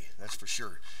today, that's for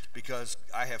sure, because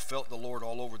I have felt the Lord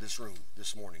all over this room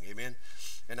this morning. Amen.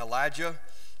 And Elijah,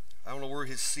 I don't know where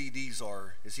his CDs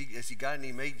are. Has he got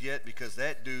any made yet? Because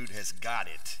that dude has got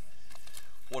it.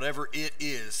 Whatever it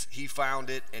is, he found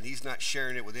it, and he's not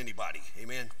sharing it with anybody.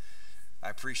 Amen. I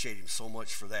appreciate him so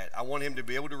much for that. I want him to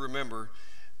be able to remember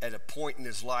at a point in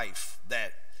his life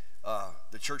that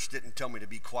the church didn't tell me to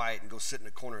be quiet and go sit in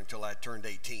the corner until I turned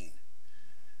 18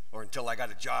 or until I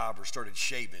got a job or started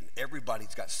shaving.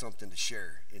 Everybody's got something to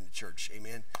share in the church.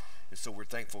 Amen. And so we're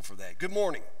thankful for that. Good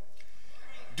morning.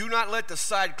 Do not let the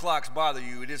side clocks bother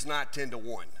you. It is not 10 to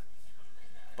 1.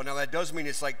 But now that does mean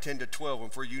it's like 10 to 12.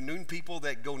 And for you noon people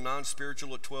that go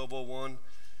non-spiritual at 12:01,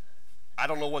 I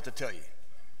don't know what to tell you.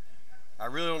 I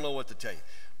really don't know what to tell you.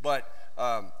 But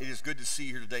it is good to see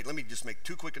you here today. Let me just make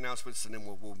two quick announcements, and then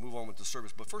we'll move on with the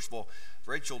service. But first of all,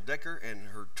 Rachel Decker and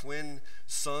her twin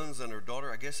sons and her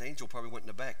daughter, I guess Angel probably went in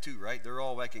the back too, right? They're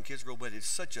all back in Kids Grove, but it's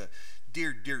such a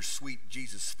dear, dear, sweet,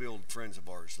 Jesus-filled friends of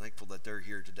ours. Thankful that they're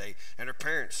here today. And her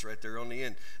parents right there on the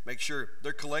end. Make sure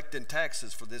they're collecting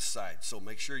taxes for this side. So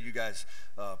make sure you guys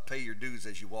pay your dues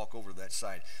as you walk over to that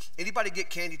side. Anybody get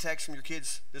candy tax from your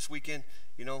kids this weekend?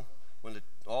 You know, when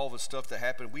all the stuff that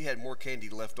happened, we had more candy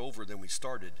left over than we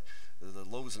started. The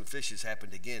loaves and fishes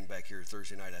happened again back here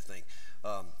Thursday night, I think.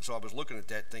 So I was looking at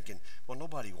that thinking, well,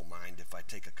 nobody will mind if I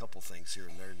take a couple things here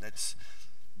and there. And that's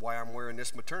why I'm wearing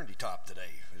this maternity top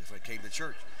today if I came to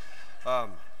church.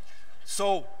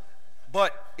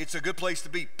 But it's a good place to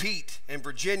be. Pete and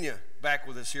Virginia back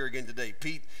with us here again today.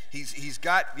 Pete, he's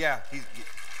got the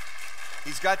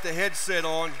headset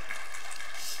on.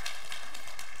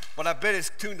 But I bet it's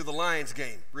tuned to the Lions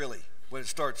game, really, when it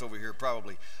starts over here,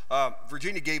 probably.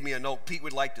 Virginia gave me a note. Pete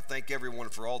would like to thank everyone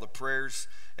for all the prayers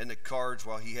and the cards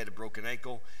while he had a broken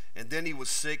ankle. And then he was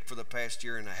sick for the past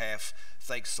year and a half.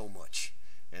 Thanks so much.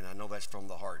 And I know that's from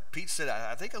the heart. Pete said,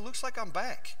 I think it looks like I'm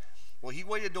back. Well, he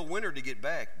waited till winter to get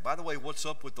back. By the way, what's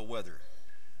up with the weather?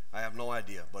 I have no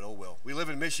idea, but oh well. We live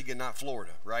in Michigan, not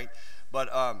Florida, right? But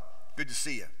good to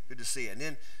see you. Good to see you. And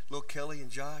then little Kelly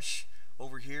and Josh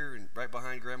over here and right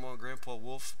behind Grandma and Grandpa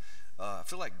Wolf. I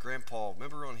feel like Grandpa,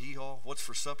 remember on Hee Haw, What's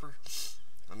for Supper?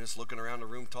 I'm just looking around the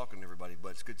room talking to everybody, but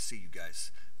it's good to see you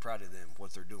guys. Proud of them,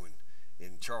 what they're doing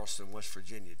in Charleston, West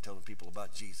Virginia, telling people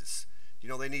about Jesus. You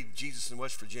know they need Jesus in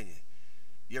West Virginia.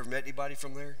 You ever met anybody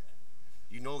from there?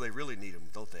 You know they really need him,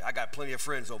 don't they? I got plenty of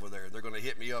friends over there. They're going to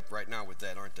hit me up right now with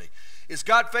that, aren't they? Is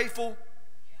God faithful?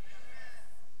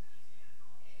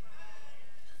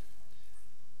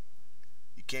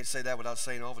 You can't say that without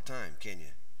saying all the time, can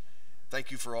you? Thank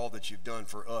you for all that you've done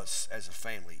for us as a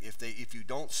family. If you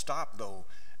don't stop, though,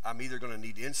 I'm either going to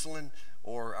need insulin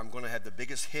or I'm going to have the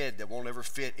biggest head that won't ever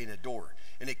fit in a door.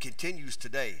 And it continues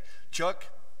today. Chuck,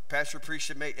 Pastor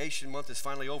Appreciation Month is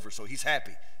finally over, so he's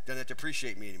happy. Doesn't have to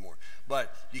appreciate me anymore.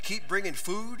 But you keep bringing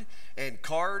food and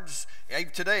cards.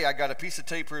 Today I got a piece of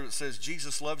tape here that says,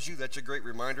 Jesus loves you. That's a great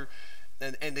reminder.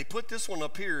 And they put this one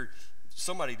up here.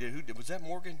 Somebody did. Who did? Was that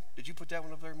Morgan? Did you put that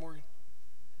one up there, Morgan?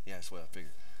 Yeah, that's what I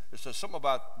figured. It says something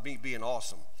about me being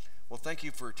awesome. Well, thank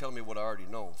you for telling me what I already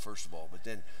know, first of all. But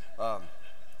then,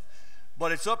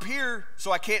 but it's up here,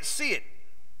 so I can't see it.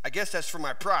 I guess that's for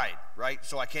my pride, right?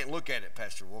 So I can't look at it,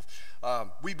 Pastor Wolf.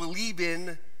 We believe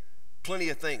in plenty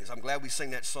of things. I'm glad we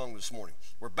sang that song this morning.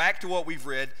 We're back to what we've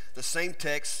read, the same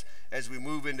text as we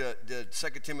move into 2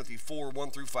 Timothy 4,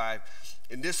 1 through 5.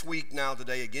 And this week now,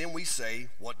 today, again, we say,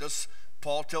 what does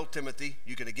Paul tell Timothy?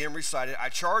 You can again recite it. I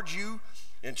charge you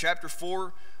in chapter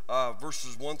 4,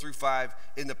 verses 1 through 5,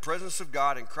 in the presence of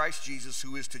God and Christ Jesus,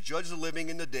 who is to judge the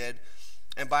living and the dead,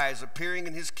 and by his appearing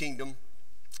in his kingdom,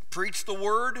 preach the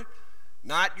word,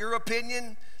 not your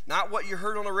opinion, not what you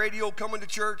heard on the radio coming to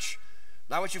church,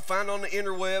 not what you find on the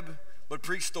interweb, but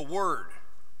preach the word.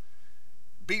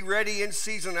 Be ready in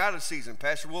season, out of season.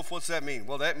 Pastor Wolf, what's that mean?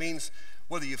 Well, that means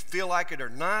whether you feel like it or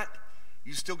not,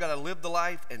 you still got to live the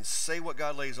life and say what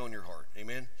God lays on your heart.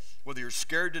 Amen? Whether you're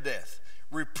scared to death.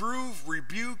 Reprove,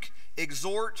 rebuke,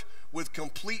 exhort with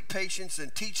complete patience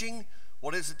and teaching.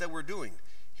 What is it that we're doing?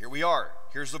 Here we are.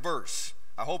 Here's the verse.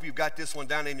 I hope you've got this one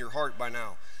down in your heart by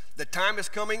now. The time is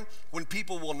coming when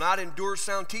people will not endure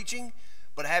sound teaching,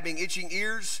 but having itching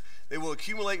ears, they will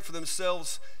accumulate for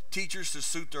themselves teachers to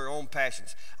suit their own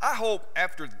passions. I hope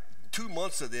after 2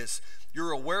 months of this,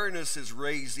 your awareness is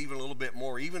raised even a little bit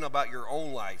more, even about your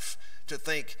own life, to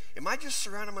think, am I just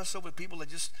surrounding myself with people that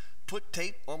just put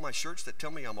tape on my shirts that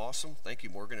tell me I'm awesome? Thank you,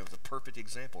 Morgan. It was a perfect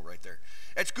example right there.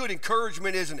 That's good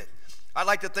encouragement, isn't it? I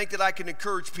like to think that I can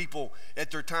encourage people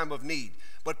at their time of need.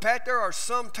 But, Pat, there are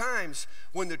some times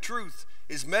when the truth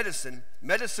is medicine.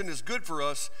 Medicine is good for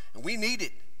us, and we need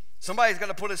it. Somebody's got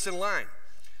to put us in line.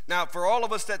 Now, for all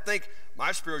of us that think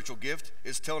my spiritual gift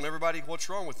is telling everybody what's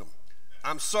wrong with them,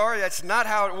 I'm sorry, that's not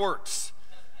how it works.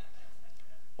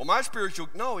 Well, my spiritual,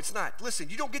 no, it's not. Listen,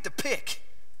 you don't get to pick,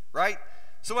 right?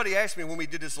 Somebody asked me when we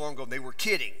did this long ago, and they were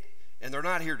kidding. And they're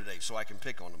not here today, so I can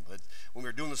pick on them. But when we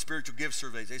were doing the spiritual gift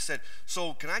surveys, they said,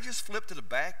 so can I just flip to the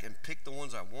back and pick the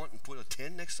ones I want and put a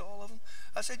 10 next to all of them?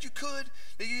 I said, you could.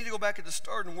 Then you need to go back at the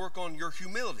start and work on your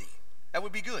humility. That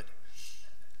would be good.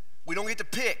 We don't get to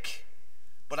pick,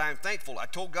 but I am thankful. I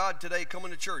told God today, coming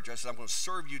to church, I said, I'm going to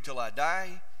serve you till I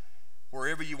die,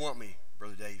 wherever you want me,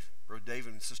 Brother Dave. Brother Dave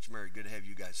and Sister Mary, good to have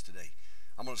you guys today.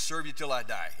 I'm going to serve you till I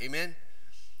die. Amen?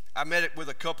 I met it with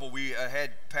a couple. We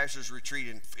had pastor's retreat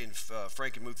in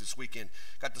Frankenmuth this weekend.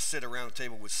 Got to sit around the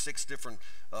table with 6 different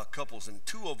couples, and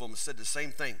 2 of them said the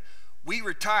same thing. We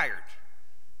retired,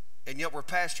 and yet we're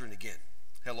pastoring again.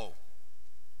 Hello.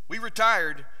 We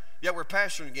retired, yet we're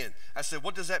pastoring again. I said,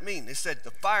 what does that mean? They said,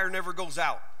 the fire never goes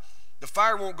out. The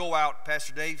fire won't go out,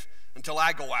 Pastor Dave, until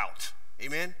I go out.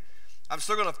 Amen? I'm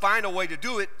still going to find a way to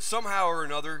do it somehow or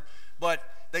another, but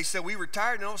they said we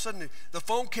retired, and all of a sudden the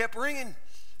phone kept ringing.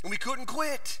 And we couldn't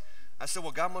quit. I said,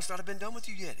 well, God must not have been done with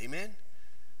you yet. Amen?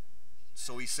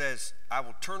 So he says, I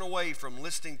will turn away from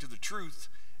listening to the truth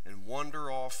and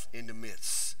wander off into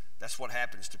myths. That's what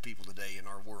happens to people today in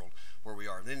our world where we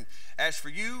are. And then as for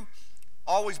you,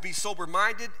 always be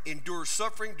sober-minded, endure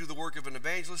suffering, do the work of an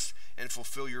evangelist, and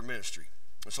fulfill your ministry.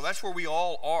 And so that's where we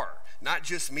all are. Not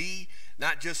just me,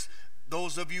 not just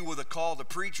those of you with a call to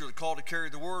preach or the call to carry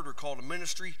the word or call to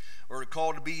ministry or a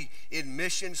call to be in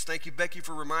missions. Thank you, Becky,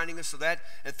 for reminding us of that.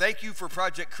 And thank you for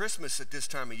Project Christmas at this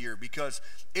time of year, because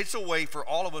it's a way for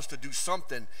all of us to do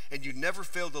something, and you never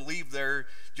fail to leave there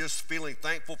just feeling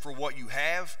thankful for what you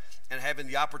have and having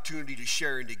the opportunity to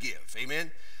share and to give.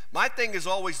 Amen? My thing is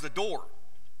always the door.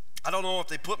 I don't know if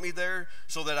they put me there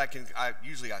so that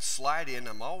usually I slide in.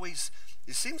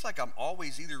 It seems like I'm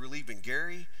always either relieving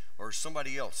Gary or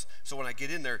somebody else. So when I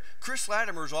get in there, Chris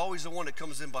Latimer is always the one that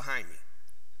comes in behind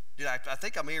me. I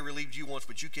think I may have relieved you once,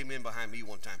 but you came in behind me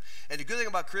one time. And the good thing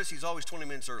about Chris, he's always 20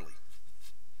 minutes early.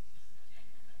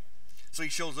 So he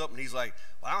shows up and he's like,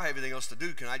 well, I don't have anything else to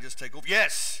do. Can I just take over?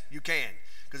 Yes, you can,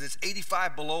 because it's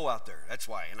 85 below out there. That's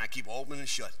why. And I keep open and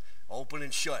shut, open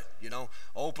and shut,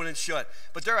 open and shut.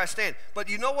 But there I stand. But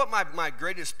you know what my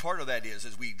greatest part of that is,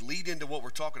 as we lead into what we're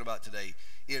talking about today,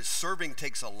 is serving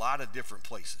takes a lot of different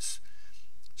places.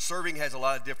 Serving has a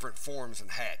lot of different forms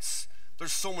and hats.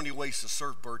 There's so many ways to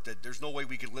serve, Bert, that there's no way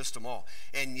we could list them all.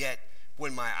 And yet,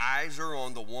 when my eyes are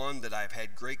on the one that I've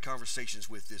had great conversations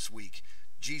with this week,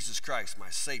 Jesus Christ, my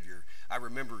Savior, I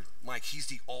remember, Mike, he's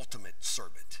the ultimate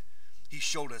servant. He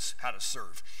showed us how to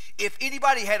serve. If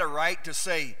anybody had a right to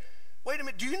say, wait a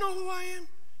minute, do you know who I am?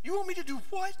 You want me to do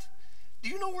what? Do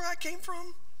you know where I came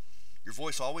from? Your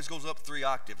voice always goes up 3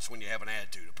 octaves when you have an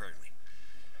attitude, apparently.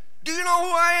 Do you know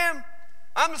who I am?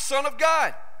 I'm the Son of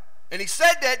God. And he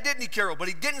said that, didn't he, Carol? But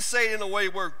he didn't say it in a way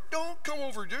where, don't come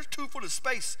over, there's 2 foot of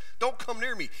space. Don't come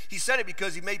near me. He said it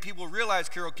because he made people realize,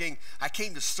 Carol King, I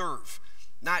came to serve,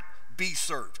 not be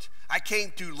served. I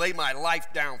came to lay my life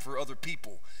down for other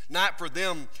people, not for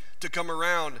them to come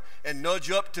around and nudge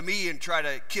up to me and try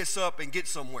to kiss up and get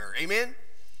somewhere. Amen?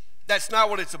 That's not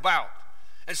what it's about.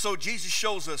 And so Jesus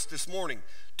shows us this morning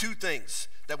 2 things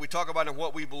that we talk about in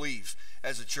what we believe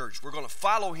as a church. We're going to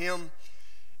follow him,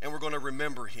 and we're going to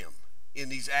remember him in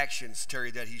these actions,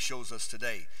 Terry, that he shows us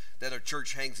today, that our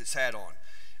church hangs its hat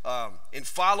on. In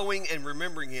following and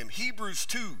remembering him, Hebrews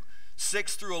 2,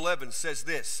 6 through 11 says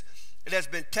this, it has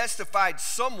been testified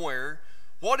somewhere,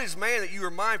 what is man that you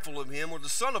are mindful of him, or the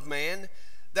Son of Man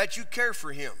that you care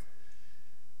for him?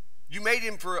 You made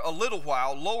him for a little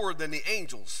while lower than the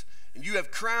angels, and you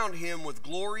have crowned him with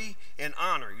glory and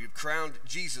honor. You've crowned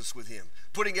Jesus with him,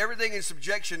 putting everything in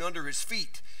subjection under his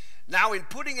feet. Now in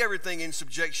putting everything in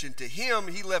subjection to him,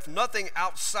 he left nothing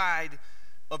outside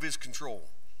of his control.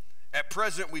 At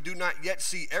present, we do not yet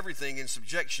see everything in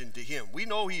subjection to him. We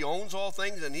know he owns all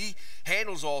things and he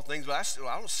handles all things, but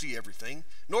I don't see everything,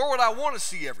 nor would I want to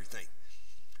see everything.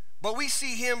 But we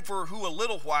see him for who a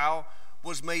little while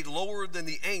was made lower than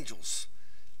the angels,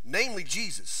 namely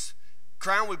Jesus,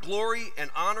 crowned with glory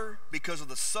and honor because of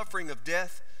the suffering of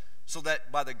death, so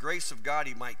that by the grace of God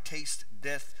he might taste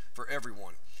death for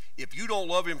everyone. If you don't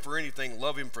love him for anything,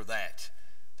 love him for that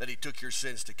he took your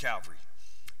sins to Calvary.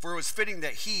 For it was fitting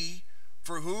that he,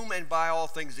 for whom and by all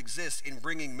things exist, in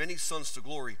bringing many sons to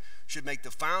glory, should make the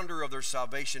founder of their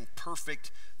salvation perfect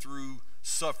through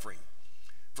suffering.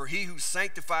 For he who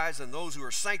sanctifies and those who are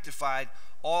sanctified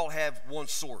all have one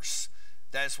source.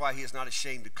 That is why he is not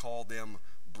ashamed to call them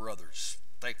brothers.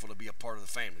 Thankful to be a part of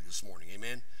the family this morning.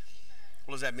 Amen?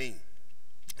 What does that mean?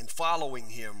 In following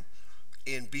him,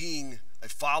 in being a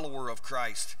follower of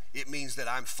Christ, it means that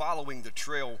I'm following the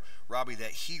trail, Robbie,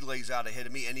 that he lays out ahead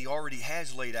of me, and he already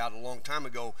has laid out a long time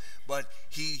ago, but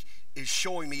he is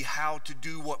showing me how to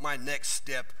do what my next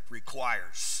step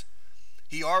requires.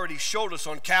 He already showed us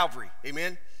on Calvary,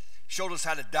 amen? Showed us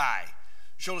how to die,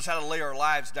 showed us how to lay our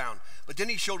lives down, but then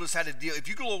he showed us how to deal. If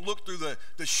you go look through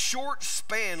the short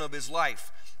span of his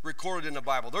life recorded in the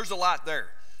Bible, there's a lot there.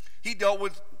 He dealt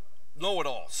with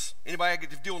know-it-alls. Anybody get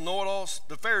to deal with know-it-alls?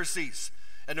 The Pharisees.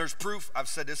 And there's proof, I've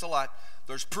said this a lot,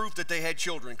 there's proof that they had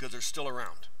children because they're still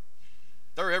around.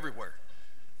 They're everywhere.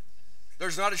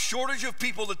 There's not a shortage of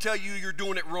people to tell you you're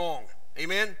doing it wrong.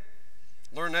 Amen?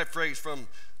 Learn that phrase from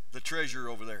the treasurer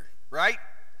over there, right?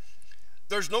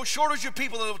 There's no shortage of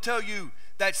people that will tell you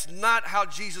that's not how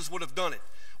Jesus would have done it.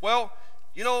 Well,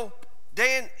 you know,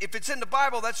 Dan, if it's in the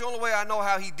Bible, that's the only way I know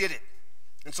how he did it.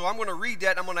 And so I'm going to read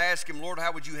that, and I'm going to ask him, Lord,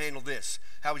 how would you handle this?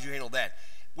 How would you handle that?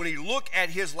 When you look at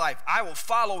his life, I will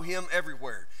follow him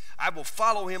everywhere. I will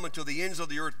follow him until the ends of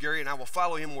the earth, Gary, and I will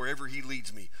follow him wherever he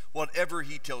leads me, whatever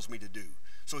he tells me to do.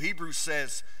 So Hebrews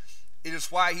says, it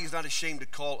is why he's not ashamed to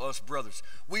call us brothers.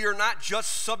 We are not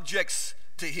just subjects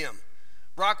to him.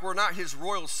 Brock, we're not his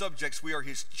royal subjects. We are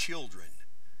his children.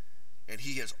 And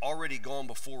he has already gone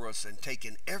before us and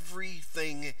taken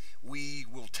everything we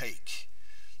will take.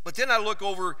 But then I look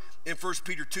over in 1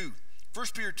 Peter 2. 1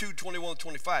 Peter 2, 21 and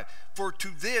 25. For to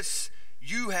this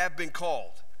you have been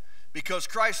called, because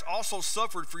Christ also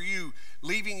suffered for you,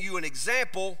 leaving you an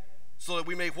example so that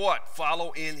we may what?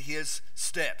 Follow in his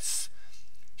steps.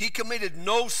 He committed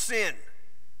no sin.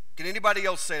 Can anybody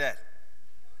else say that?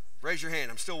 Raise your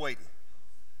hand. I'm still waiting.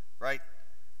 Right?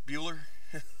 Bueller?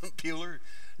 Bueller?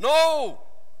 No!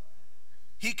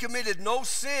 He committed no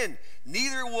sin,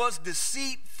 neither was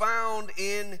deceit found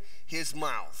in his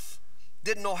mouth.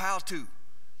 Didn't know how to.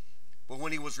 But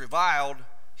when he was reviled,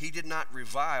 he did not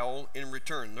revile in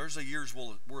return. There's a year's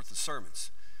worth of sermons.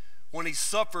 When he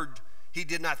suffered, he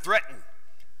did not threaten,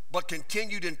 but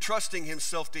continued entrusting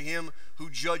himself to him who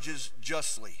judges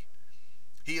justly.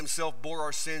 He himself bore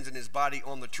our sins in his body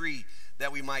on the tree,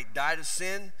 that we might die to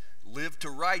sin, live to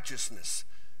righteousness.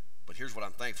 But here's what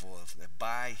I'm thankful of, that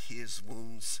by his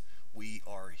wounds we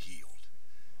are healed.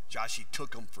 Josh, he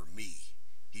took them for me.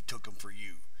 He took them for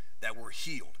you, that we're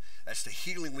healed. That's the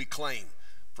healing we claim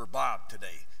for Bob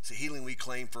today. It's the healing we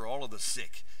claim for all of the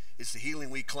sick. It's the healing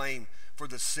we claim for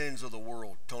the sins of the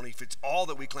world. Tony, if it's all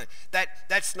that we claim,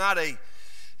 that's not a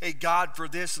God for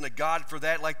this and a God for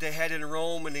that like they had in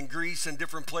Rome and in Greece and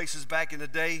different places back in the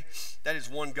day. That is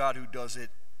one God who does it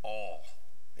all.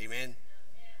 Amen?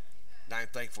 And I'm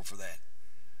thankful for that.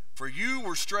 For you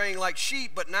were straying like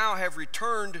sheep, but now have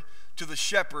returned to the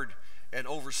shepherd and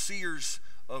overseers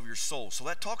of your soul. So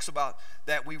that talks about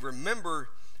that we remember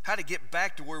how to get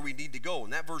back to where we need to go.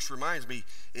 And that verse reminds me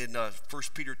in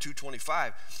 1 Peter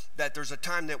 2:25 that there's a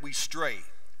time that we stray.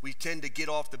 We tend to get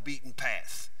off the beaten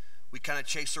path. We kind of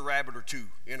chase a rabbit or two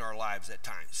in our lives at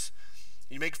times.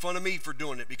 You make fun of me for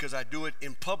doing it because I do it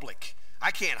in public.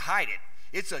 I can't hide it.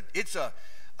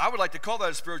 I would like to call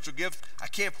that a spiritual gift. I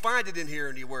can't find it in here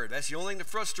anywhere. That's the only thing that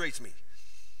frustrates me.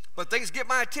 But things get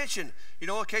my attention. You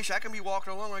know, occasionally I can be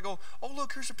walking along and I go, oh,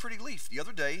 look, here's a pretty leaf. The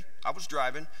other day, I was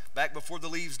driving back before the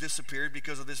leaves disappeared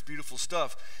because of this beautiful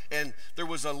stuff. And there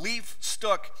was a leaf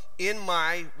stuck in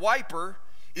my wiper.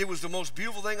 It was the most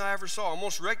beautiful thing I ever saw. I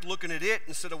almost wrecked looking at it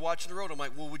instead of watching the road. I'm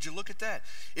like, well, would you look at that?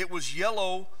 It was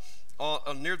yellow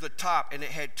near the top, and it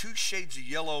had two shades of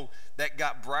yellow that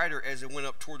got brighter as it went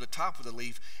up toward the top of the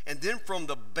leaf. And then from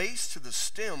the base to the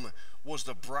stem was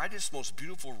the brightest, most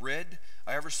beautiful red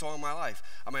I ever saw in my life.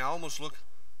 I mean, I almost looked,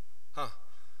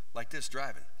 like this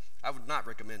driving. I would not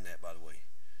recommend that, by the way.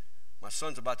 My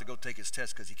son's about to go take his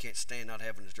test because he can't stand not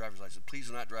having his driver's license. Please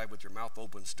do not drive with your mouth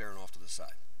open, staring off to the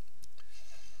side.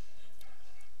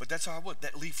 But that's how I would.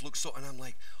 That leaf looked so, and I'm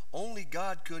like, only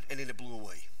God could, and then it blew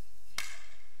away.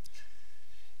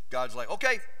 God's like,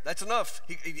 okay, that's enough.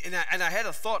 And I had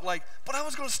a thought like, but I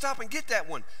was going to stop and get that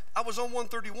one. I was on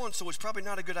 131, so it's probably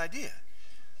not a good idea.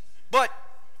 But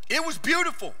it was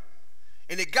beautiful.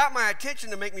 And it got my attention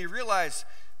to make me realize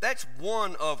that's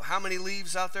one of how many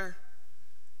leaves out there?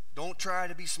 Don't try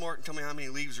to be smart and tell me how many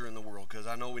leaves are in the world, because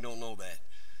I know we don't know that.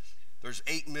 There's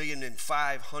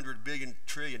 8,500,000,000,000,000,000,000,000,000,000,000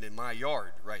 trillion in my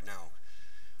yard right now.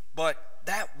 But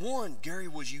that one, Gary,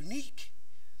 was unique.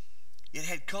 It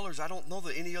had colors I don't know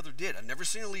that any other did. I've never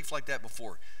seen a leaf like that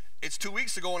before. It's 2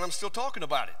 weeks ago and I'm still talking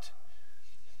about it.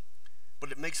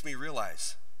 But it makes me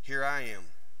realize, here I am.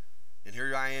 And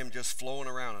here I am just flowing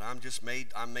around, and I'm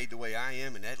made the way I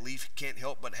am, and that leaf can't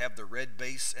help but have the red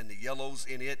base and the yellows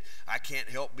in it. I can't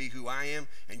help be who I am,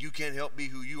 and you can't help be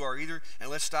who you are either. And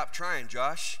let's stop trying,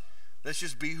 Josh. Let's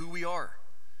just be who we are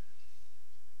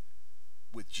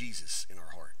with Jesus in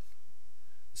our heart.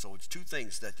 So it's two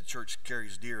things that the church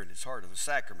carries dear in its heart, of the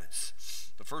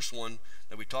sacraments. The first one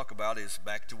that we talk about is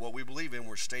back to what we believe in.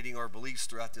 We're stating our beliefs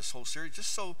throughout this whole series,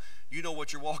 just so you know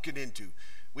what you're walking into.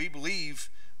 We believe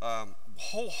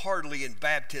wholeheartly in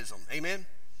baptism. Amen?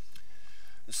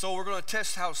 And so we're going to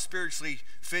test how spiritually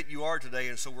fit you are today.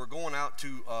 And so we're going out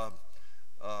to,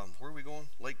 where are we going?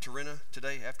 Lake Nazarene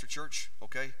today after church,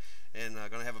 okay? And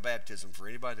going to have a baptism for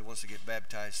anybody that wants to get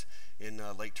baptized in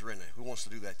Lake Nazarene. Who wants to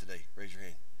do that today? Raise your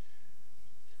hand.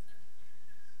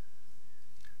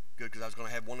 Good, because I was going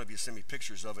to have one of you send me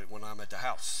pictures of it when I'm at the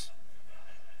house.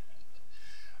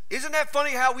 Isn't that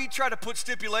funny how we try to put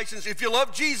stipulations? If you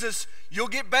love Jesus, you'll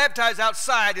get baptized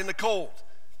outside in the cold.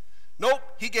 Nope,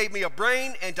 he gave me a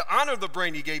brain, and to honor the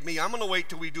brain he gave me, I'm going to wait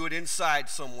till we do it inside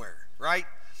somewhere, right?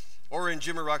 Or in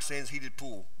Jimmy Roxanne's heated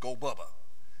pool. Go Bubba.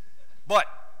 But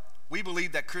we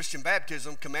believe that Christian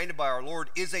baptism, commanded by our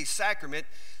Lord, is a sacrament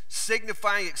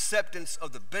signifying acceptance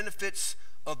of the benefits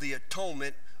of the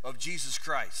atonement of Jesus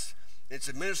Christ. It's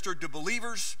administered to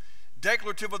believers,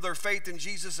 declarative of their faith in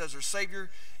Jesus as their Savior,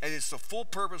 and it's the full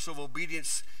purpose of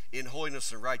obedience in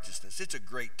holiness and righteousness. It's a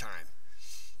great time.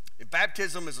 And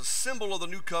baptism is a symbol of the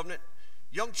new covenant.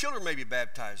 Young children may be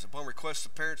baptized upon request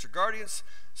of parents or guardians.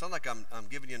 Sound like I'm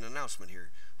giving you an announcement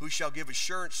here. Who shall give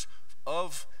assurance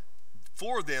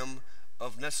for them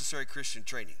of necessary Christian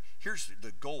training. Here's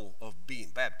the goal of being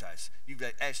baptized. You've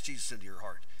asked Jesus into your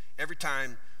heart. Every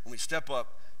time when we step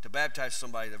up to baptize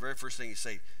somebody, the very first thing you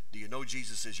say, do you know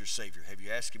Jesus is your Savior? Have you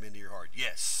asked him into your heart?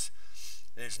 Yes.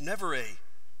 And it's never I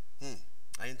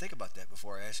didn't think about that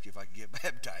before I asked you if I could get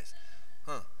baptized.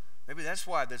 Maybe that's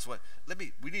why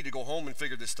we need to go home and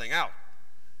figure this thing out.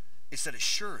 It's that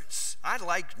assurance. I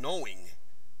like knowing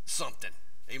something.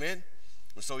 Amen?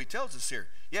 And so he tells us here,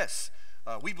 yes,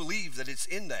 we believe that it's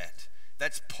in that.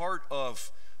 That's part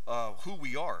of who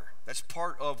we are. That's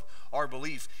part of our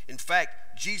belief. In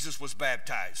fact, Jesus was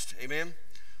baptized. Amen?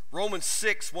 Romans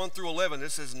 6, 1 through 11,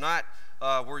 this is not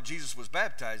where Jesus was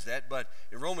baptized at, but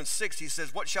in Romans 6, he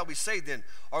says, what shall we say then?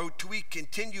 Are we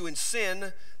continue in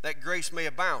sin that grace may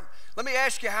abound? Let me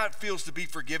ask you how it feels to be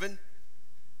forgiven.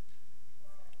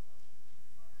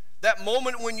 That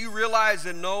moment when you realize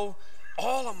and know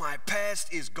all of my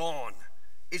past is gone.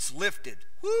 It's lifted.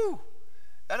 Woo!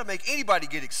 That'll make anybody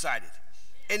get excited.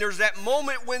 And there's that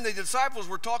moment when the disciples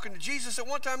were talking to Jesus at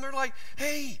one time. They're like,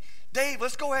 hey, Dave,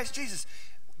 let's go ask Jesus.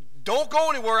 Don't go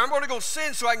anywhere. I'm going to go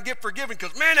sin so I can get forgiven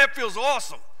because, man, that feels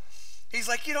awesome. He's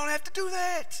like, you don't have to do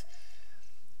that.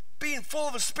 Being full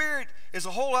of the Spirit is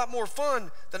a whole lot more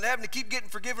fun than having to keep getting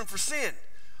forgiven for sin.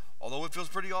 Although it feels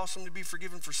pretty awesome to be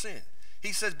forgiven for sin.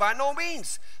 He says, by no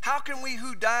means. How can we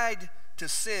who died to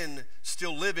sin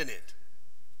still live in it?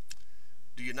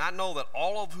 Do you not know that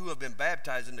all of who have been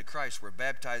baptized into Christ were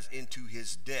baptized into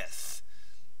his death?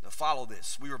 Now follow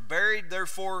this. We were buried,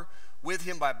 therefore, with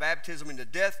him by baptism into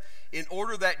death, in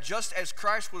order that just as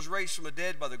Christ was raised from the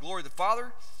dead by the glory of the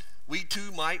Father, we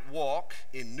too might walk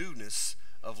in newness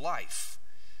of life.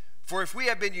 For if we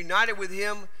have been united with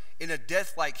him in a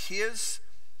death like his,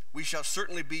 we shall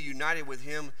certainly be united with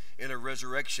him in a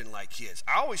resurrection like his.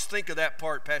 I always think of that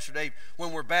part, Pastor Dave,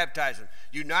 when we're baptizing.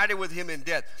 United with him in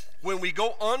death. When we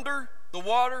go under the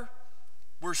water,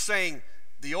 we're saying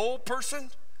the old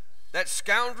person, that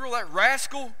scoundrel, that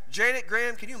rascal, Janet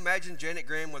Graham. Can you imagine Janet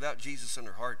Graham without Jesus in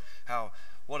her heart?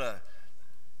 What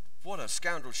a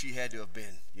scoundrel she had to have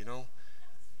been, you know?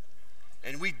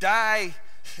 And we die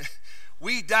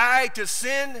to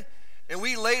sin, and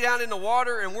we lay down in the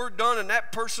water, and we're done. And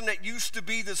that person that used to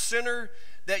be the sinner,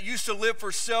 that used to live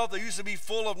for self, that used to be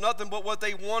full of nothing but what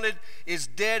they wanted, is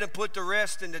dead and put to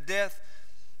rest into death.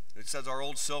 It says our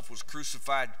old self was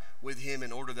crucified with him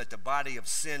in order that the body of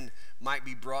sin might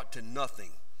be brought to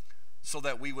nothing, so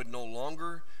that we would no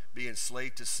longer be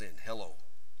enslaved to sin. Hello.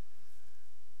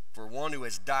 For one who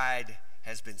has died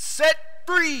has been set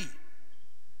free.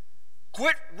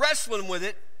 Quit wrestling with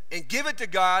it and give it to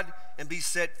God and be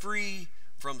set free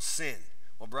from sin.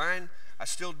 Well, Brian, I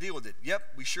still deal with it. Yep,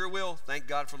 we sure will. Thank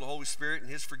God for the Holy Spirit and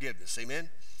his forgiveness. Amen.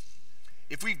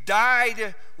 If we've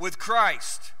died with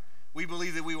Christ, we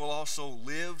believe that we will also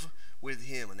live with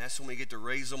him. And that's when we get to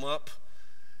raise them up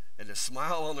and a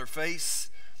smile on their face.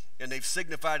 And they've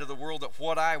signified to the world that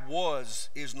what I was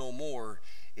is no more.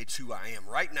 It's who I am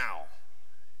right now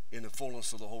in the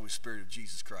fullness of the Holy Spirit of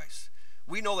Jesus Christ.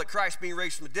 We know that Christ being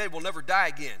raised from the dead will never die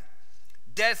again.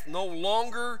 Death no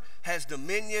longer has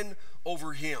dominion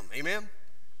over him. Amen?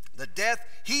 The death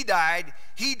he died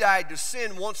to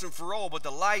sin once and for all, but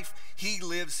the life he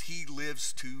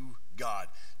lives to God.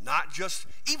 Not just,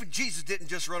 even Jesus didn't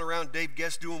just run around Dave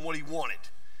Guest doing what he wanted.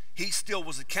 He still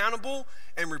was accountable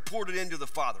and reported into the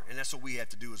Father, and that's what we have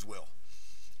to do as well.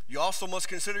 You also must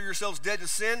consider yourselves dead to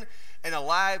sin and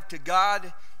alive to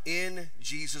God in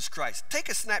Jesus Christ. Take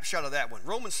a snapshot of that one.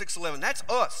 Romans 6:11, that's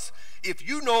us. If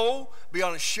you know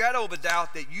beyond a shadow of a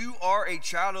doubt that you are a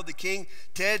child of the King,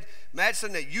 Ted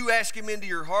Madsen, that you ask him into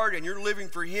your heart and you're living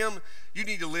for him, you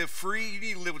need to live free. You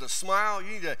need to live with a smile.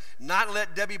 You need to not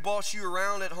let Debbie boss you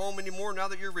around at home anymore now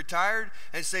that you're retired,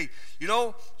 and say, you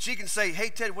know, she can say, hey,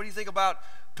 Ted, what do you think about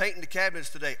painting the cabinets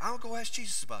today? I'll go ask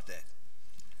Jesus about that.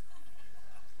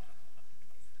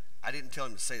 I didn't tell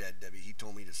him to say that, Debbie. He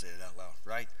told me to say it out loud,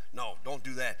 right? No, don't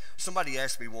do that. Somebody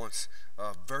asked me once,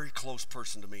 a very close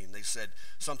person to me, and they said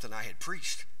something I had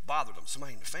preached bothered them,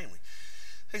 somebody in the family.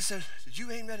 They said, did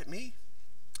you aim that at me?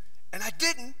 And I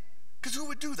didn't, because who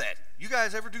would do that? You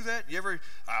guys ever do that? You ever,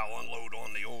 I'll unload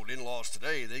on the old in-laws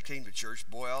today. They came to church.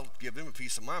 Boy, I'll give them a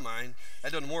piece of my mind.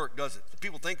 That doesn't work, does it? The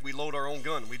people think we load our own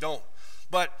gun. We don't.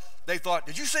 But they thought,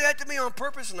 did you say that to me on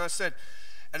purpose? And I said,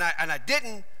 and I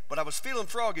didn't. But I was feeling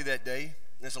froggy that day,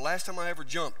 and it's the last time I ever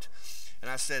jumped.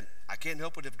 And I said, I can't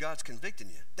help it if God's convicting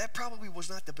you. That probably was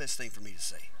not the best thing for me to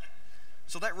say.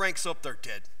 So that ranks up there,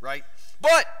 Ted, right?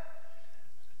 But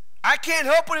I can't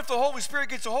help it if the Holy Spirit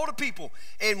gets a hold of people.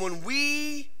 And when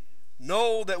we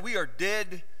know that we are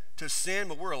dead to sin,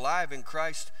 but we're alive in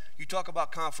Christ, you talk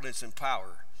about confidence and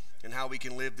power and how we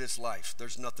can live this life.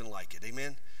 There's nothing like it,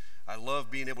 amen? I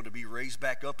love being able to be raised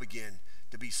back up again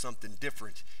to be something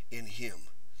different in him.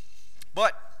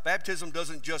 But baptism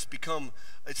doesn't just become,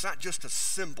 it's not just a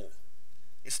symbol.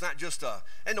 It's not just a,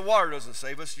 and the water doesn't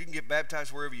save us. You can get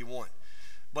baptized wherever you want.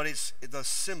 But it's the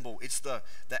symbol, it's the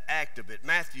act of it.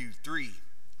 Matthew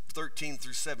 3:13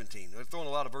 through 17. I'm throwing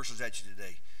a lot of verses at you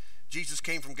today. Jesus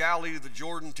came from Galilee to the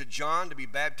Jordan to John to be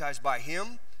baptized by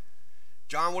him.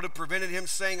 John would have prevented him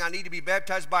saying, I need to be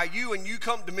baptized by you and you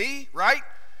come to me, right?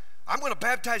 I'm going to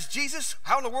baptize Jesus?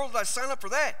 How in the world did I sign up for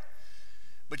that?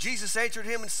 But Jesus answered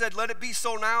him and said, let it be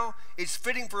so now. It's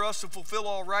fitting for us to fulfill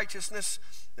all righteousness.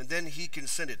 And then he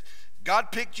consented.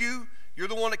 God picked you. You're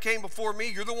the one that came before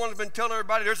me. You're the one that's been telling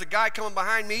everybody there's a guy coming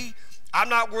behind me. I'm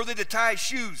not worthy to tie his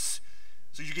shoes.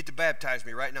 So you get to baptize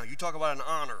me right now. You talk about an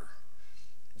honor.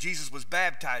 Jesus was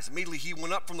baptized. Immediately he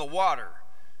went up from the water.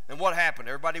 And what happened?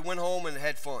 Everybody went home and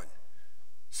had fun.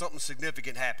 Something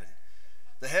significant happened.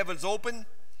 The heavens opened.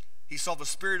 He saw the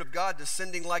Spirit of God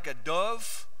descending like a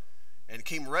dove and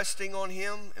came resting on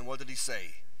him. And what did he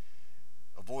say?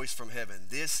 A voice from heaven.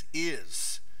 This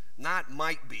is, not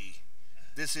might be,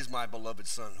 this is my beloved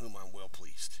Son, whom I'm well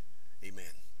pleased.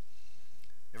 Amen.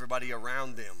 Everybody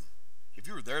around them. If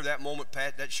you were there that moment,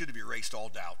 Pat, that should have erased all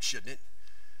doubt, shouldn't it?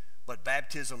 But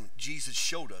baptism, Jesus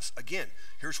showed us. Again,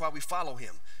 here's why we follow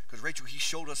him. Because, Rachel, he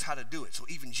showed us how to do it. So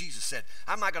even Jesus said,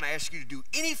 I'm not going to ask you to do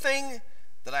anything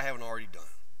that I haven't already done.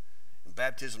 And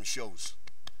baptism shows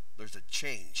there's a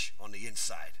change on the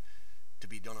inside to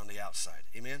be done on the outside.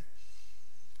 Amen?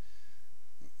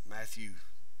 Matthew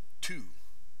 2.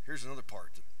 Here's another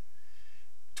part.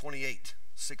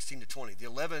 28:16 to 20. The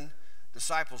 11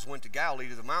 disciples went to Galilee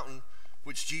to the mountain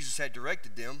which Jesus had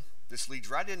directed them. This leads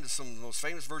right into some of the most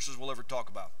famous verses we'll ever talk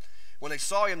about. When they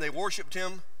saw him, they worshiped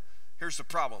him. Here's the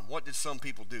problem. What did some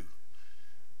people do?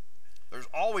 There's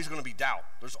always going to be doubt.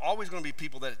 There's always going to be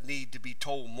people that need to be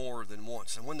told more than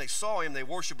once. And when they saw him, they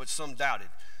worshiped, but some doubted.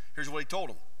 Here's what he told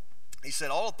them. He said,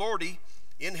 all authority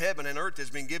in heaven and earth has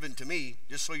been given to me.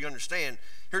 Just so you understand,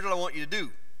 here's what I want you to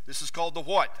do. This is called the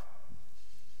what?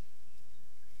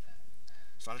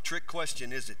 It's not a trick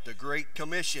question, is it? The Great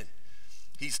Commission.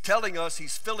 He's telling us,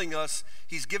 he's filling us,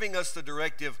 he's giving us the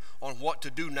directive on what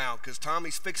to do now, because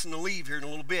Tommy's fixing to leave here in a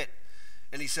little bit.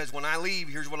 And he says, when I leave,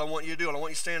 here's what I want you to do. I don't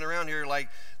want you standing around here like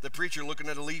the preacher looking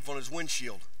at a leaf on his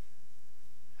windshield.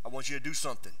 I want you to do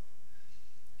something.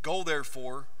 Go,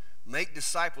 therefore, make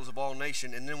disciples of all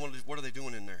nations. And then what are they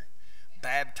doing in there?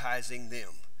 Baptizing them.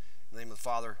 In the name of the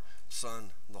Father, Son,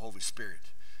 and the Holy Spirit.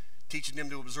 Teaching them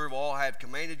to observe all I have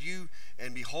commanded you.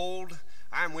 And behold,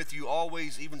 I am with you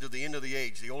always, even to the end of the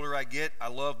age. The older I get, I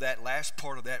love that last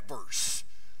part of that verse.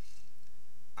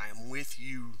 I am with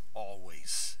you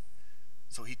always.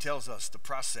 So he tells us the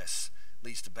process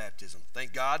leads to baptism.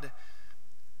 Thank God.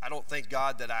 I don't thank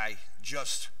God that I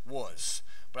just was,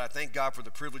 but I thank God for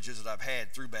the privileges that I've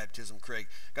had through baptism, Craig.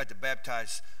 Got to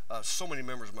baptize so many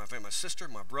members of my family. My sister,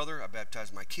 my brother. I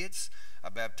baptized my kids. I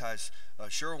baptized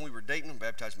Cheryl when we were dating. I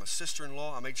baptized my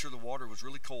sister-in-law. I made sure the water was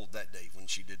really cold that day when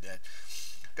she did that.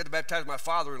 Got to baptize my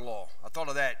father-in-law. I thought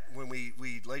of that when we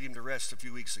laid him to rest a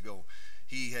few weeks ago.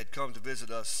 He had come to visit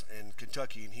us in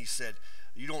Kentucky, and he said,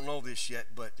 you don't know this yet,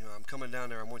 but I'm coming down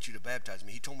there. I want you to baptize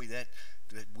me. He told me that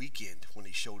weekend when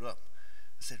he showed up.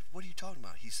 I said, what are you talking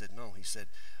about? He said, no. He said,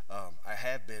 I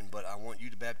have been, but I want you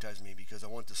to baptize me because I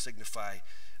want to signify.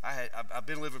 I've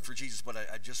been living for Jesus, but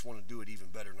I just want to do it even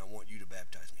better, and I want you to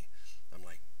baptize me. I'm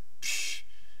like, psh,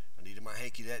 I needed my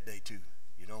hanky that day too.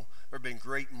 You know, there have been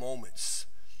great moments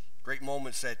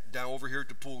down over here at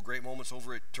the pool, great moments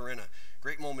over at Torrena,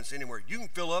 great moments anywhere. You can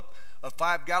fill up a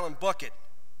 5-gallon bucket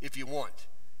if you want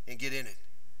and get in it,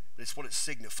 but it's what it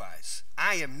signifies.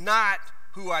 I am not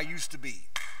who I used to be.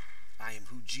 I am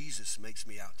who Jesus makes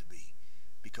me out to be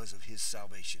because of his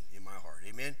salvation in my heart.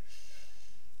 Amen?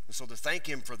 And so to thank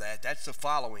him for that, that's the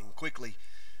following. Quickly,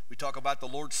 we talk about the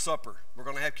Lord's Supper. We're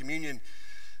going to have communion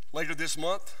later this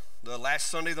month, the last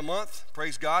Sunday of the month.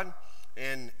 Praise God.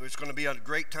 And it's going to be a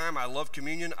great time. I love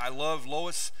communion. I love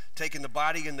Lois taking the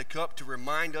body and the cup to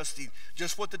remind us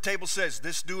just what the table says,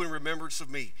 this do in remembrance of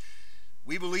me.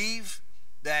 We believe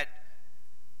that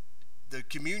the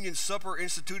communion supper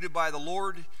instituted by the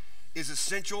Lord is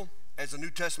essential as a New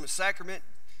Testament sacrament.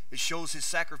 It shows his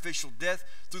sacrificial death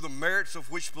through the merits of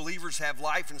which believers have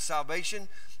life and salvation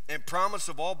and promise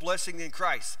of all blessing in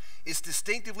Christ. It's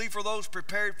distinctively for those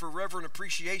prepared for reverent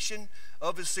appreciation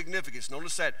of his significance.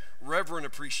 Notice that, reverent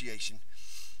appreciation.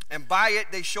 And by it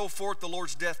they show forth the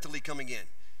Lord's death till he come again.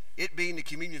 It being the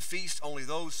communion feast, only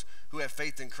those who have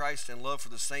faith in Christ and love for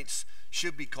the saints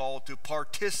should be called to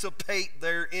participate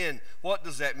therein. What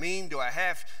does that mean? Do I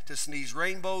have to sneeze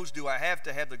rainbows? Do I have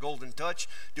to have the golden touch?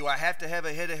 Do I have to have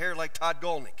a head of hair like Todd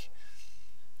Golnick?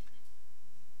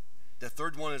 The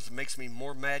third one makes me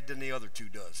more mad than the other two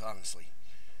does, honestly.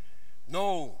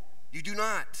 No, you do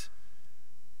not.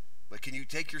 But can you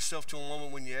take yourself to a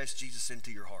moment when you ask Jesus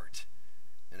into your heart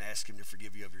and ask him to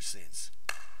forgive you of your sins?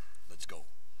 Let's go.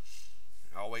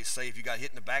 I always say if you got hit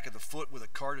in the back of the foot with a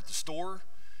cart at the store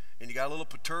and you got a little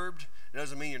perturbed, it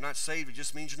doesn't mean you're not saved, it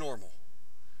just means you're normal.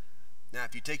 Now,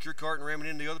 if you take your cart and ram it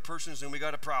into the other person's, then we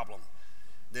got a problem.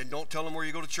 Then don't tell them where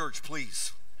you go to church,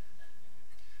 please.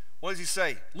 What does he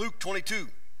say? Luke 22.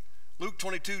 Luke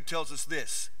 22 tells us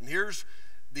this. And here's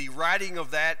the writing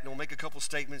of that, and we'll make a couple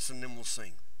statements and then we'll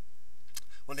sing.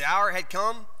 When the hour had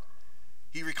come,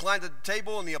 he reclined at the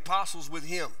table and the apostles with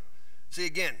him. See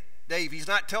again, Dave, he's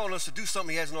not telling us to do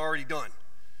something he hasn't already done.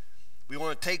 We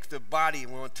want to take the body,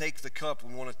 we want to take the cup,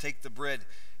 we want to take the bread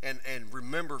and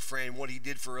remember, friend, what he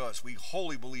did for us. We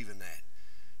wholly believe in that.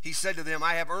 He said to them,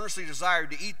 I have earnestly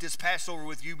desired to eat this Passover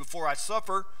with you before I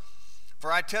suffer.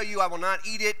 For I tell you, I will not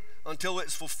eat it until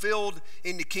it's fulfilled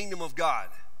in the kingdom of God.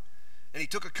 And he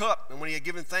took a cup, and when he had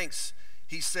given thanks,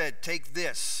 he said, take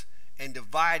this and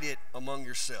divide it among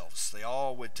yourselves. They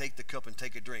all would take the cup and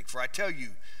take a drink. For I tell you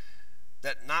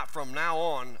that not from now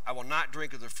on I will not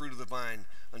drink of the fruit of the vine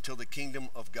until the kingdom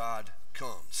of God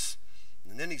comes.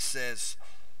 And then he says,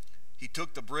 he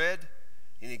took the bread,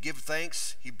 and he gave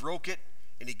thanks, he broke it,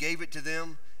 and he gave it to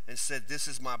them, and said, this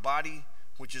is my body,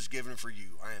 which is given for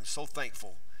you. I am so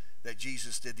thankful that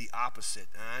Jesus did the opposite.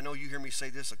 And I know you hear me say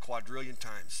this a quadrillion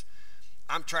times.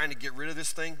 I'm trying to get rid of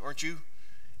this thing, aren't you?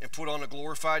 And put on a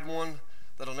glorified one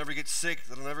that'll never get sick,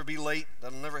 that'll never be late,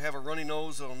 that'll never have a runny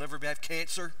nose, that'll never have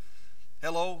cancer.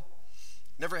 Hello?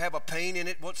 Never have a pain in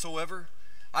it whatsoever.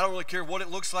 I don't really care what it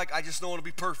looks like. I just know it'll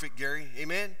be perfect, Gary.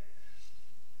 Amen?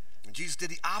 And Jesus did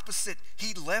the opposite.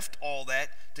 He left all that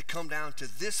to come down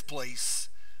to this place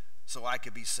so I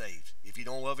could be saved. If you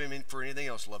don't love him for anything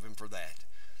else, love him for that.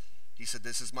 He said,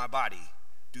 this is my body.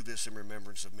 Do this in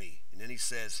remembrance of me. And then he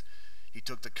says, he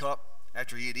took the cup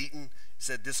after he had eaten. He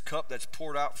said, this cup that's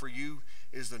poured out for you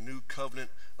is the new covenant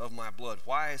of my blood.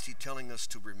 Why is he telling us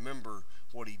to remember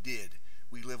what he did?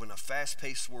 We live in a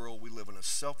fast-paced world. We live in a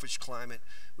selfish climate.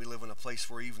 We live in a place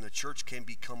where even the church can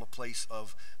become a place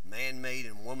of man-made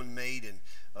and woman-made and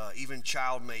even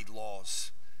child-made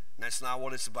laws. And that's not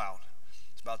what it's about.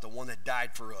 It's about the one that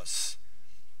died for us.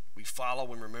 We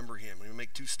follow and remember him. And we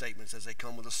make two statements as they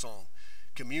come with a song.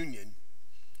 Communion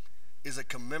is a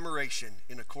commemoration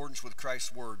in accordance with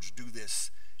Christ's words. Do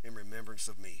this in remembrance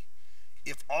of me.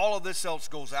 If all of this else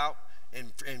goes out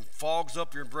and fogs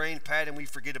up your brain, Pat, and we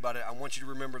forget about it, I want you to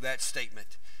remember that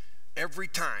statement. Every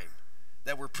time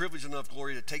that we're privileged enough,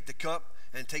 Glory, to take the cup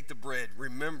and take the bread,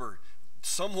 remember,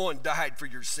 someone died for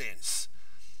your sins.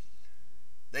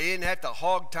 They didn't have to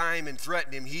hog time and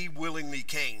threaten him. He willingly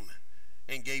came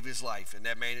and gave his life, and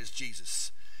that man is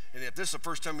Jesus. And if this is the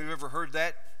first time you've ever heard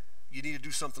that, you need to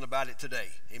do something about it today.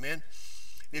 Amen?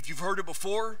 If you've heard it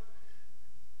before,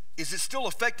 is it still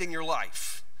affecting your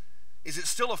life? Is it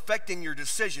still affecting your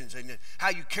decisions and how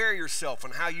you carry yourself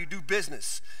and how you do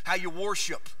business, how you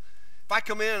worship? If I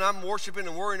come in and I'm worshiping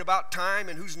and worrying about time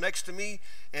and who's next to me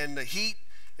and the heat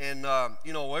and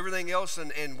you know, everything else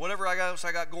and whatever else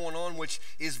I got going on, which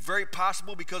is very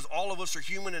possible because all of us are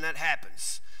human and that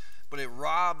happens. But it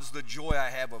robs the joy I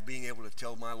have of being able to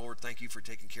tell my Lord, thank you for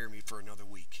taking care of me for another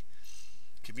week.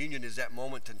 Communion is that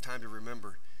moment and time to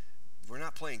remember we're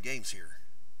not playing games here.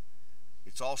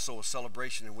 It's also a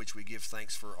celebration in which we give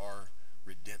thanks for our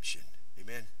redemption.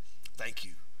 Amen. Thank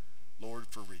you, Lord,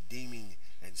 for redeeming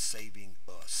and saving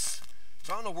us.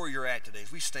 So I don't know where you're at today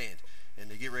as we stand and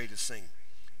to get ready to sing.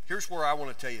 Here's where I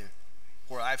want to tell you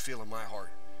where I feel in my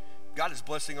heart. God is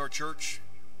blessing our church.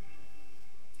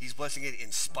 He's blessing it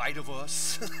in spite of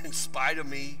us, in spite of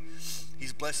me.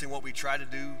 He's blessing what we try to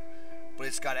do, but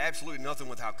it's got absolutely nothing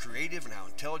with how creative and how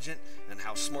intelligent and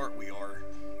how smart we are.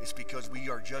 It's because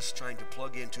we are just trying to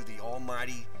plug into the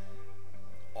almighty,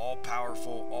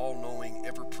 all-powerful, all-knowing,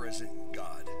 ever-present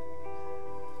God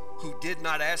who did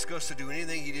not ask us to do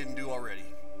anything he didn't do already,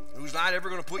 who's not ever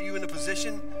going to put you in a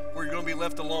position where you're going to be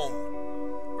left alone,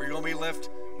 where you're going to be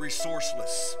left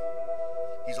resourceless.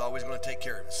 He's always going to take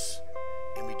care of us.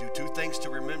 And we do two things to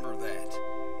remember that.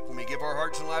 When we give our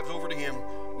hearts and lives over to him,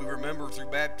 we remember through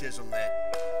baptism that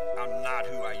I'm not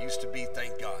who I used to be,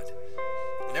 thank God.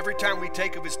 And every time we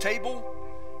take of his table,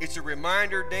 it's a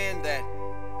reminder, Dan, that,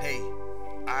 hey,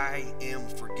 I am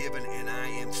forgiven and I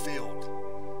am filled.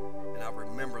 And I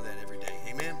remember that every day.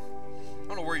 Amen? I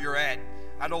don't know where you're at.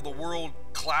 I know the world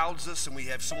clouds us and we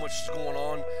have so much going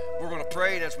on. We're going to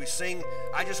pray, and as we sing,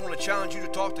 I just want to challenge you to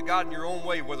talk to God in your own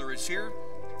way, whether it's here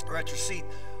or at your seat.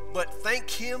 But thank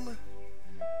him.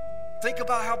 Think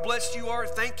about how blessed you are.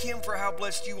 Thank him for how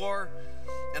blessed you are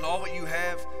and all that you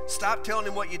have. Stop telling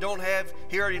him what you don't have.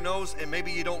 He already knows, and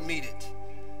maybe you don't need it.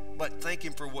 But thank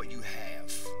him for what you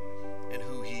have and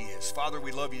who he is. Father,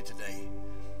 we love you today.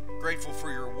 Grateful for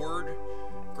your word,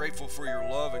 grateful for your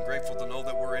love, and grateful to know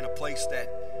that we're in a place that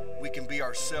we can be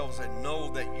ourselves and know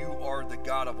that you are the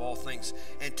God of all things.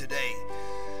 And today,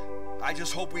 I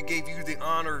just hope we gave you the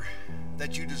honor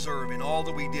that you deserve in all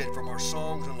that we did, from our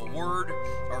songs and the word,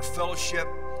 our fellowship.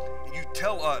 And you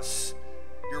tell us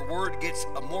your word gets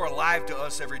more alive to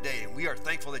us every day, and we are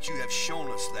thankful that you have shown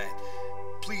us that.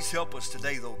 Please help us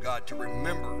today, though, God, to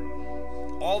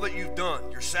remember all that you've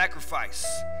done, your sacrifice,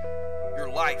 your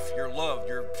life, your love,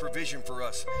 your provision for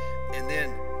us, and then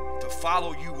to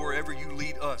follow you wherever you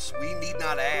lead us. We need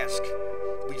not ask.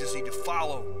 We just need to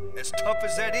follow, as tough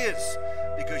as that is,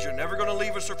 because you're never going to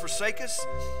leave us or forsake us,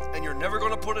 and you're never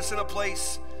going to put us in a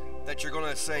place that you're going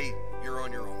to say you're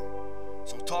on your own.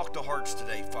 So talk to hearts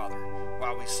today, Father,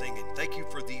 while we sing it. Thank you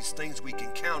for these things we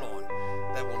can count on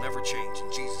that will never change.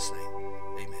 In Jesus' name,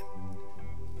 amen.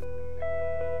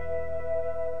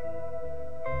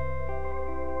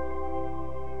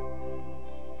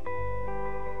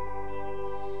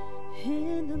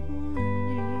 In the morning,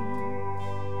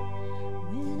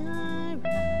 when I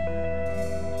rise,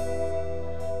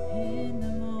 in the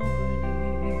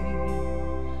morning,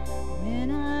 when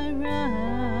I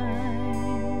rise,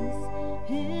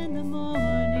 in the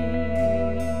morning,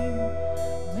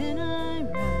 when I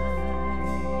rise,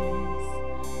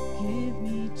 give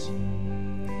me Jesus,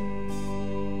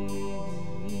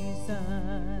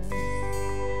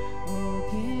 oh,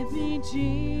 give me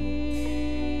Jesus.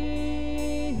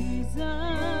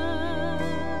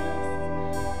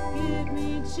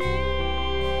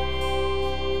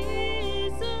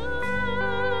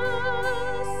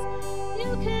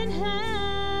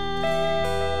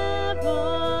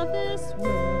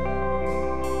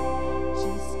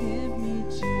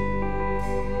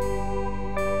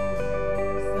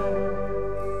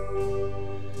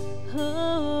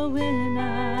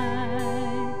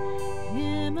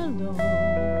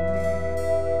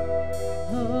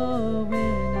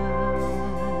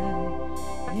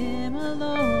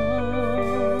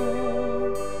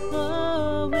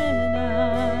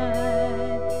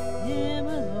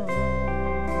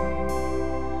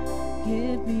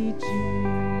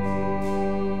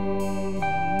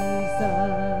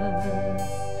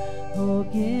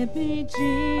 Give me Jesus,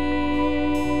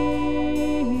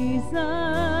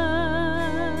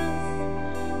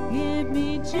 give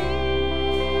me Jesus,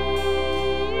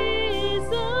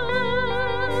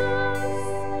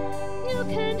 you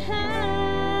can have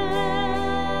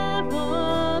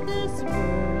all this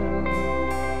world,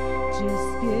 just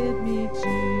give me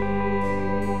Jesus.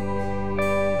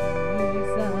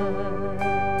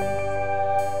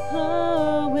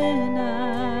 Oh, when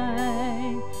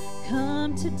I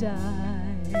come to die,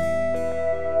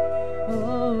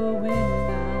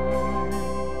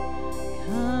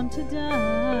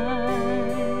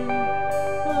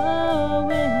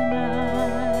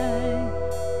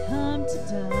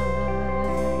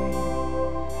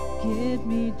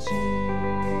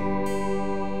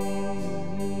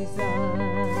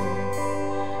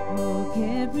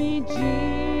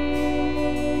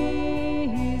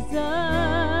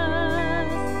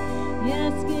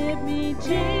 You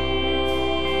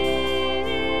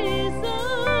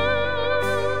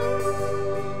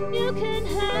can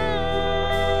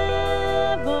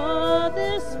have all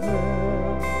this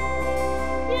world.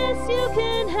 Yes, you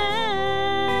can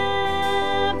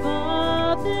have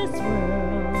all this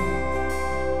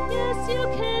world. Yes, you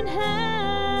can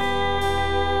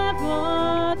have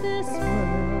all this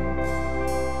world.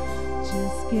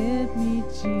 Just give me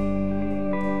Jesus.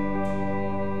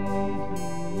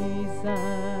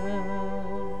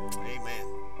 Amen.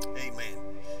 Amen.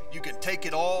 You can take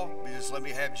it all, but just let me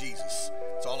have Jesus.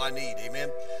 That's all I need. Amen.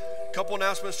 Couple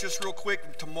announcements just real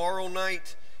quick. Tomorrow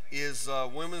night is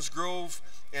Women's Grove,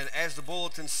 and as the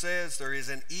bulletin says, there is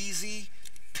an easy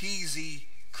peasy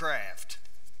craft.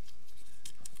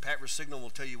 Pat Resignal will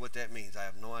tell you what that means. I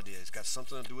have no idea. It's got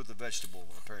something to do with the vegetable,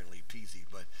 apparently, peasy.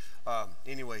 But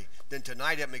anyway, then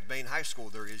tonight at McBain High School,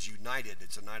 there is United.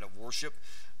 It's a night of worship.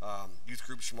 Youth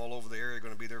groups from all over the area are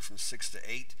going to be there from 6 to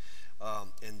 8.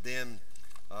 And then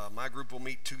my group will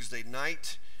meet Tuesday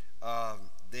night.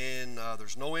 Then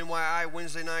there's no NYI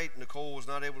Wednesday night. Nicole was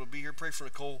not able to be here. Pray for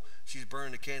Nicole. She's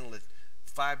burning the candle at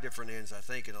 5 different ends, I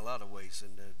think, in a lot of ways.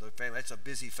 And the family, that's a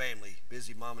busy family,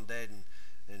 busy mom and dad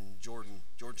and Jordan.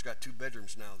 Jordan's got 2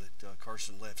 bedrooms now that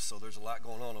Carson left, so there's a lot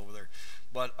going on over there.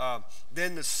 But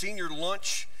then the senior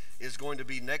lunch is going to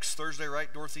be next Thursday,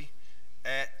 right, Dorothy?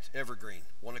 At Evergreen,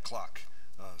 1 o'clock.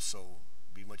 So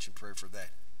be much in prayer for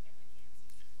that.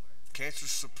 Cancer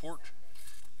support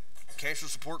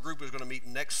group is going to meet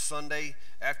next Sunday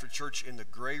after church in the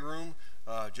gray room,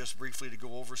 just briefly to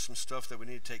go over some stuff that we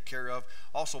need to take care of.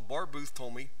 Also, Barb Booth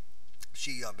told me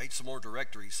she made some more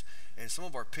directories, and some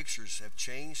of our pictures have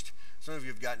changed. Some of you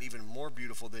have gotten even more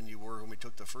beautiful than you were when we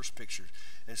took the first pictures.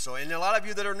 And a lot of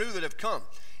you that are new that have come.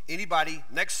 Anybody,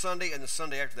 next Sunday and the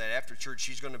Sunday after that, after church,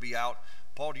 she's going to be out.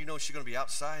 Paul, do you know she's going to be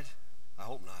outside? I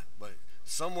hope not, but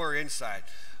somewhere inside.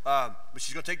 But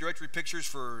she's going to take directory pictures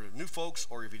for new folks,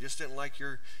 or if you just didn't like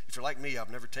if you're like me,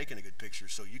 I've never taken a good picture,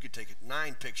 so you could take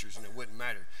 9 pictures and it wouldn't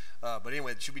matter. But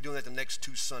anyway, she'll be doing that the next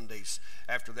 2 Sundays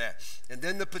after that. And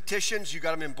then the petitions, you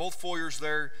got them in both foyers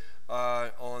there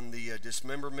on the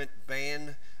dismemberment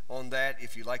ban on that,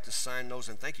 if you'd like to sign those.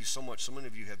 And thank you so much. So many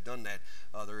of you have done that.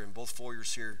 They're in both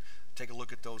foyers here. Take a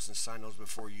look at those and sign those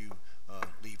before you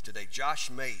leave today. Josh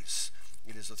Mays,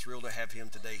 it is a thrill to have him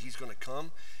today. He's going to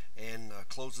come and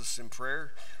close us in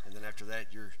prayer, and then after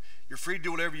that you're free to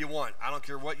do whatever you want. I don't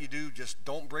care what you do, just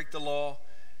don't break the law.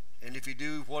 And if you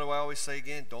do, what do I always say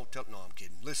again? Don't tell. No, I'm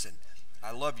kidding. Listen,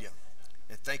 I love you,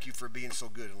 and thank you for being so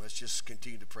good, and let's just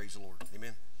continue to praise the Lord.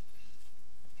 Amen.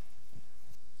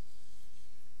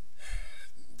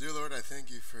 Dear Lord, I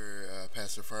thank you for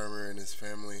Pastor Farmer and his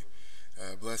family.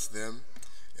 Bless them,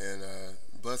 and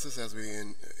bless us as we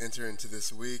enter into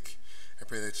this week. I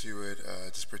pray that you would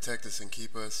just protect us and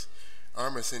keep us.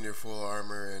 Arm us in your full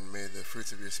armor, and may the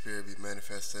fruits of your Spirit be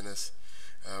manifest in us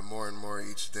more and more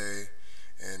each day.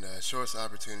 And show us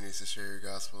opportunities to share your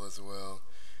gospel as well.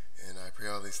 And I pray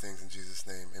all these things in Jesus'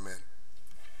 name. Amen.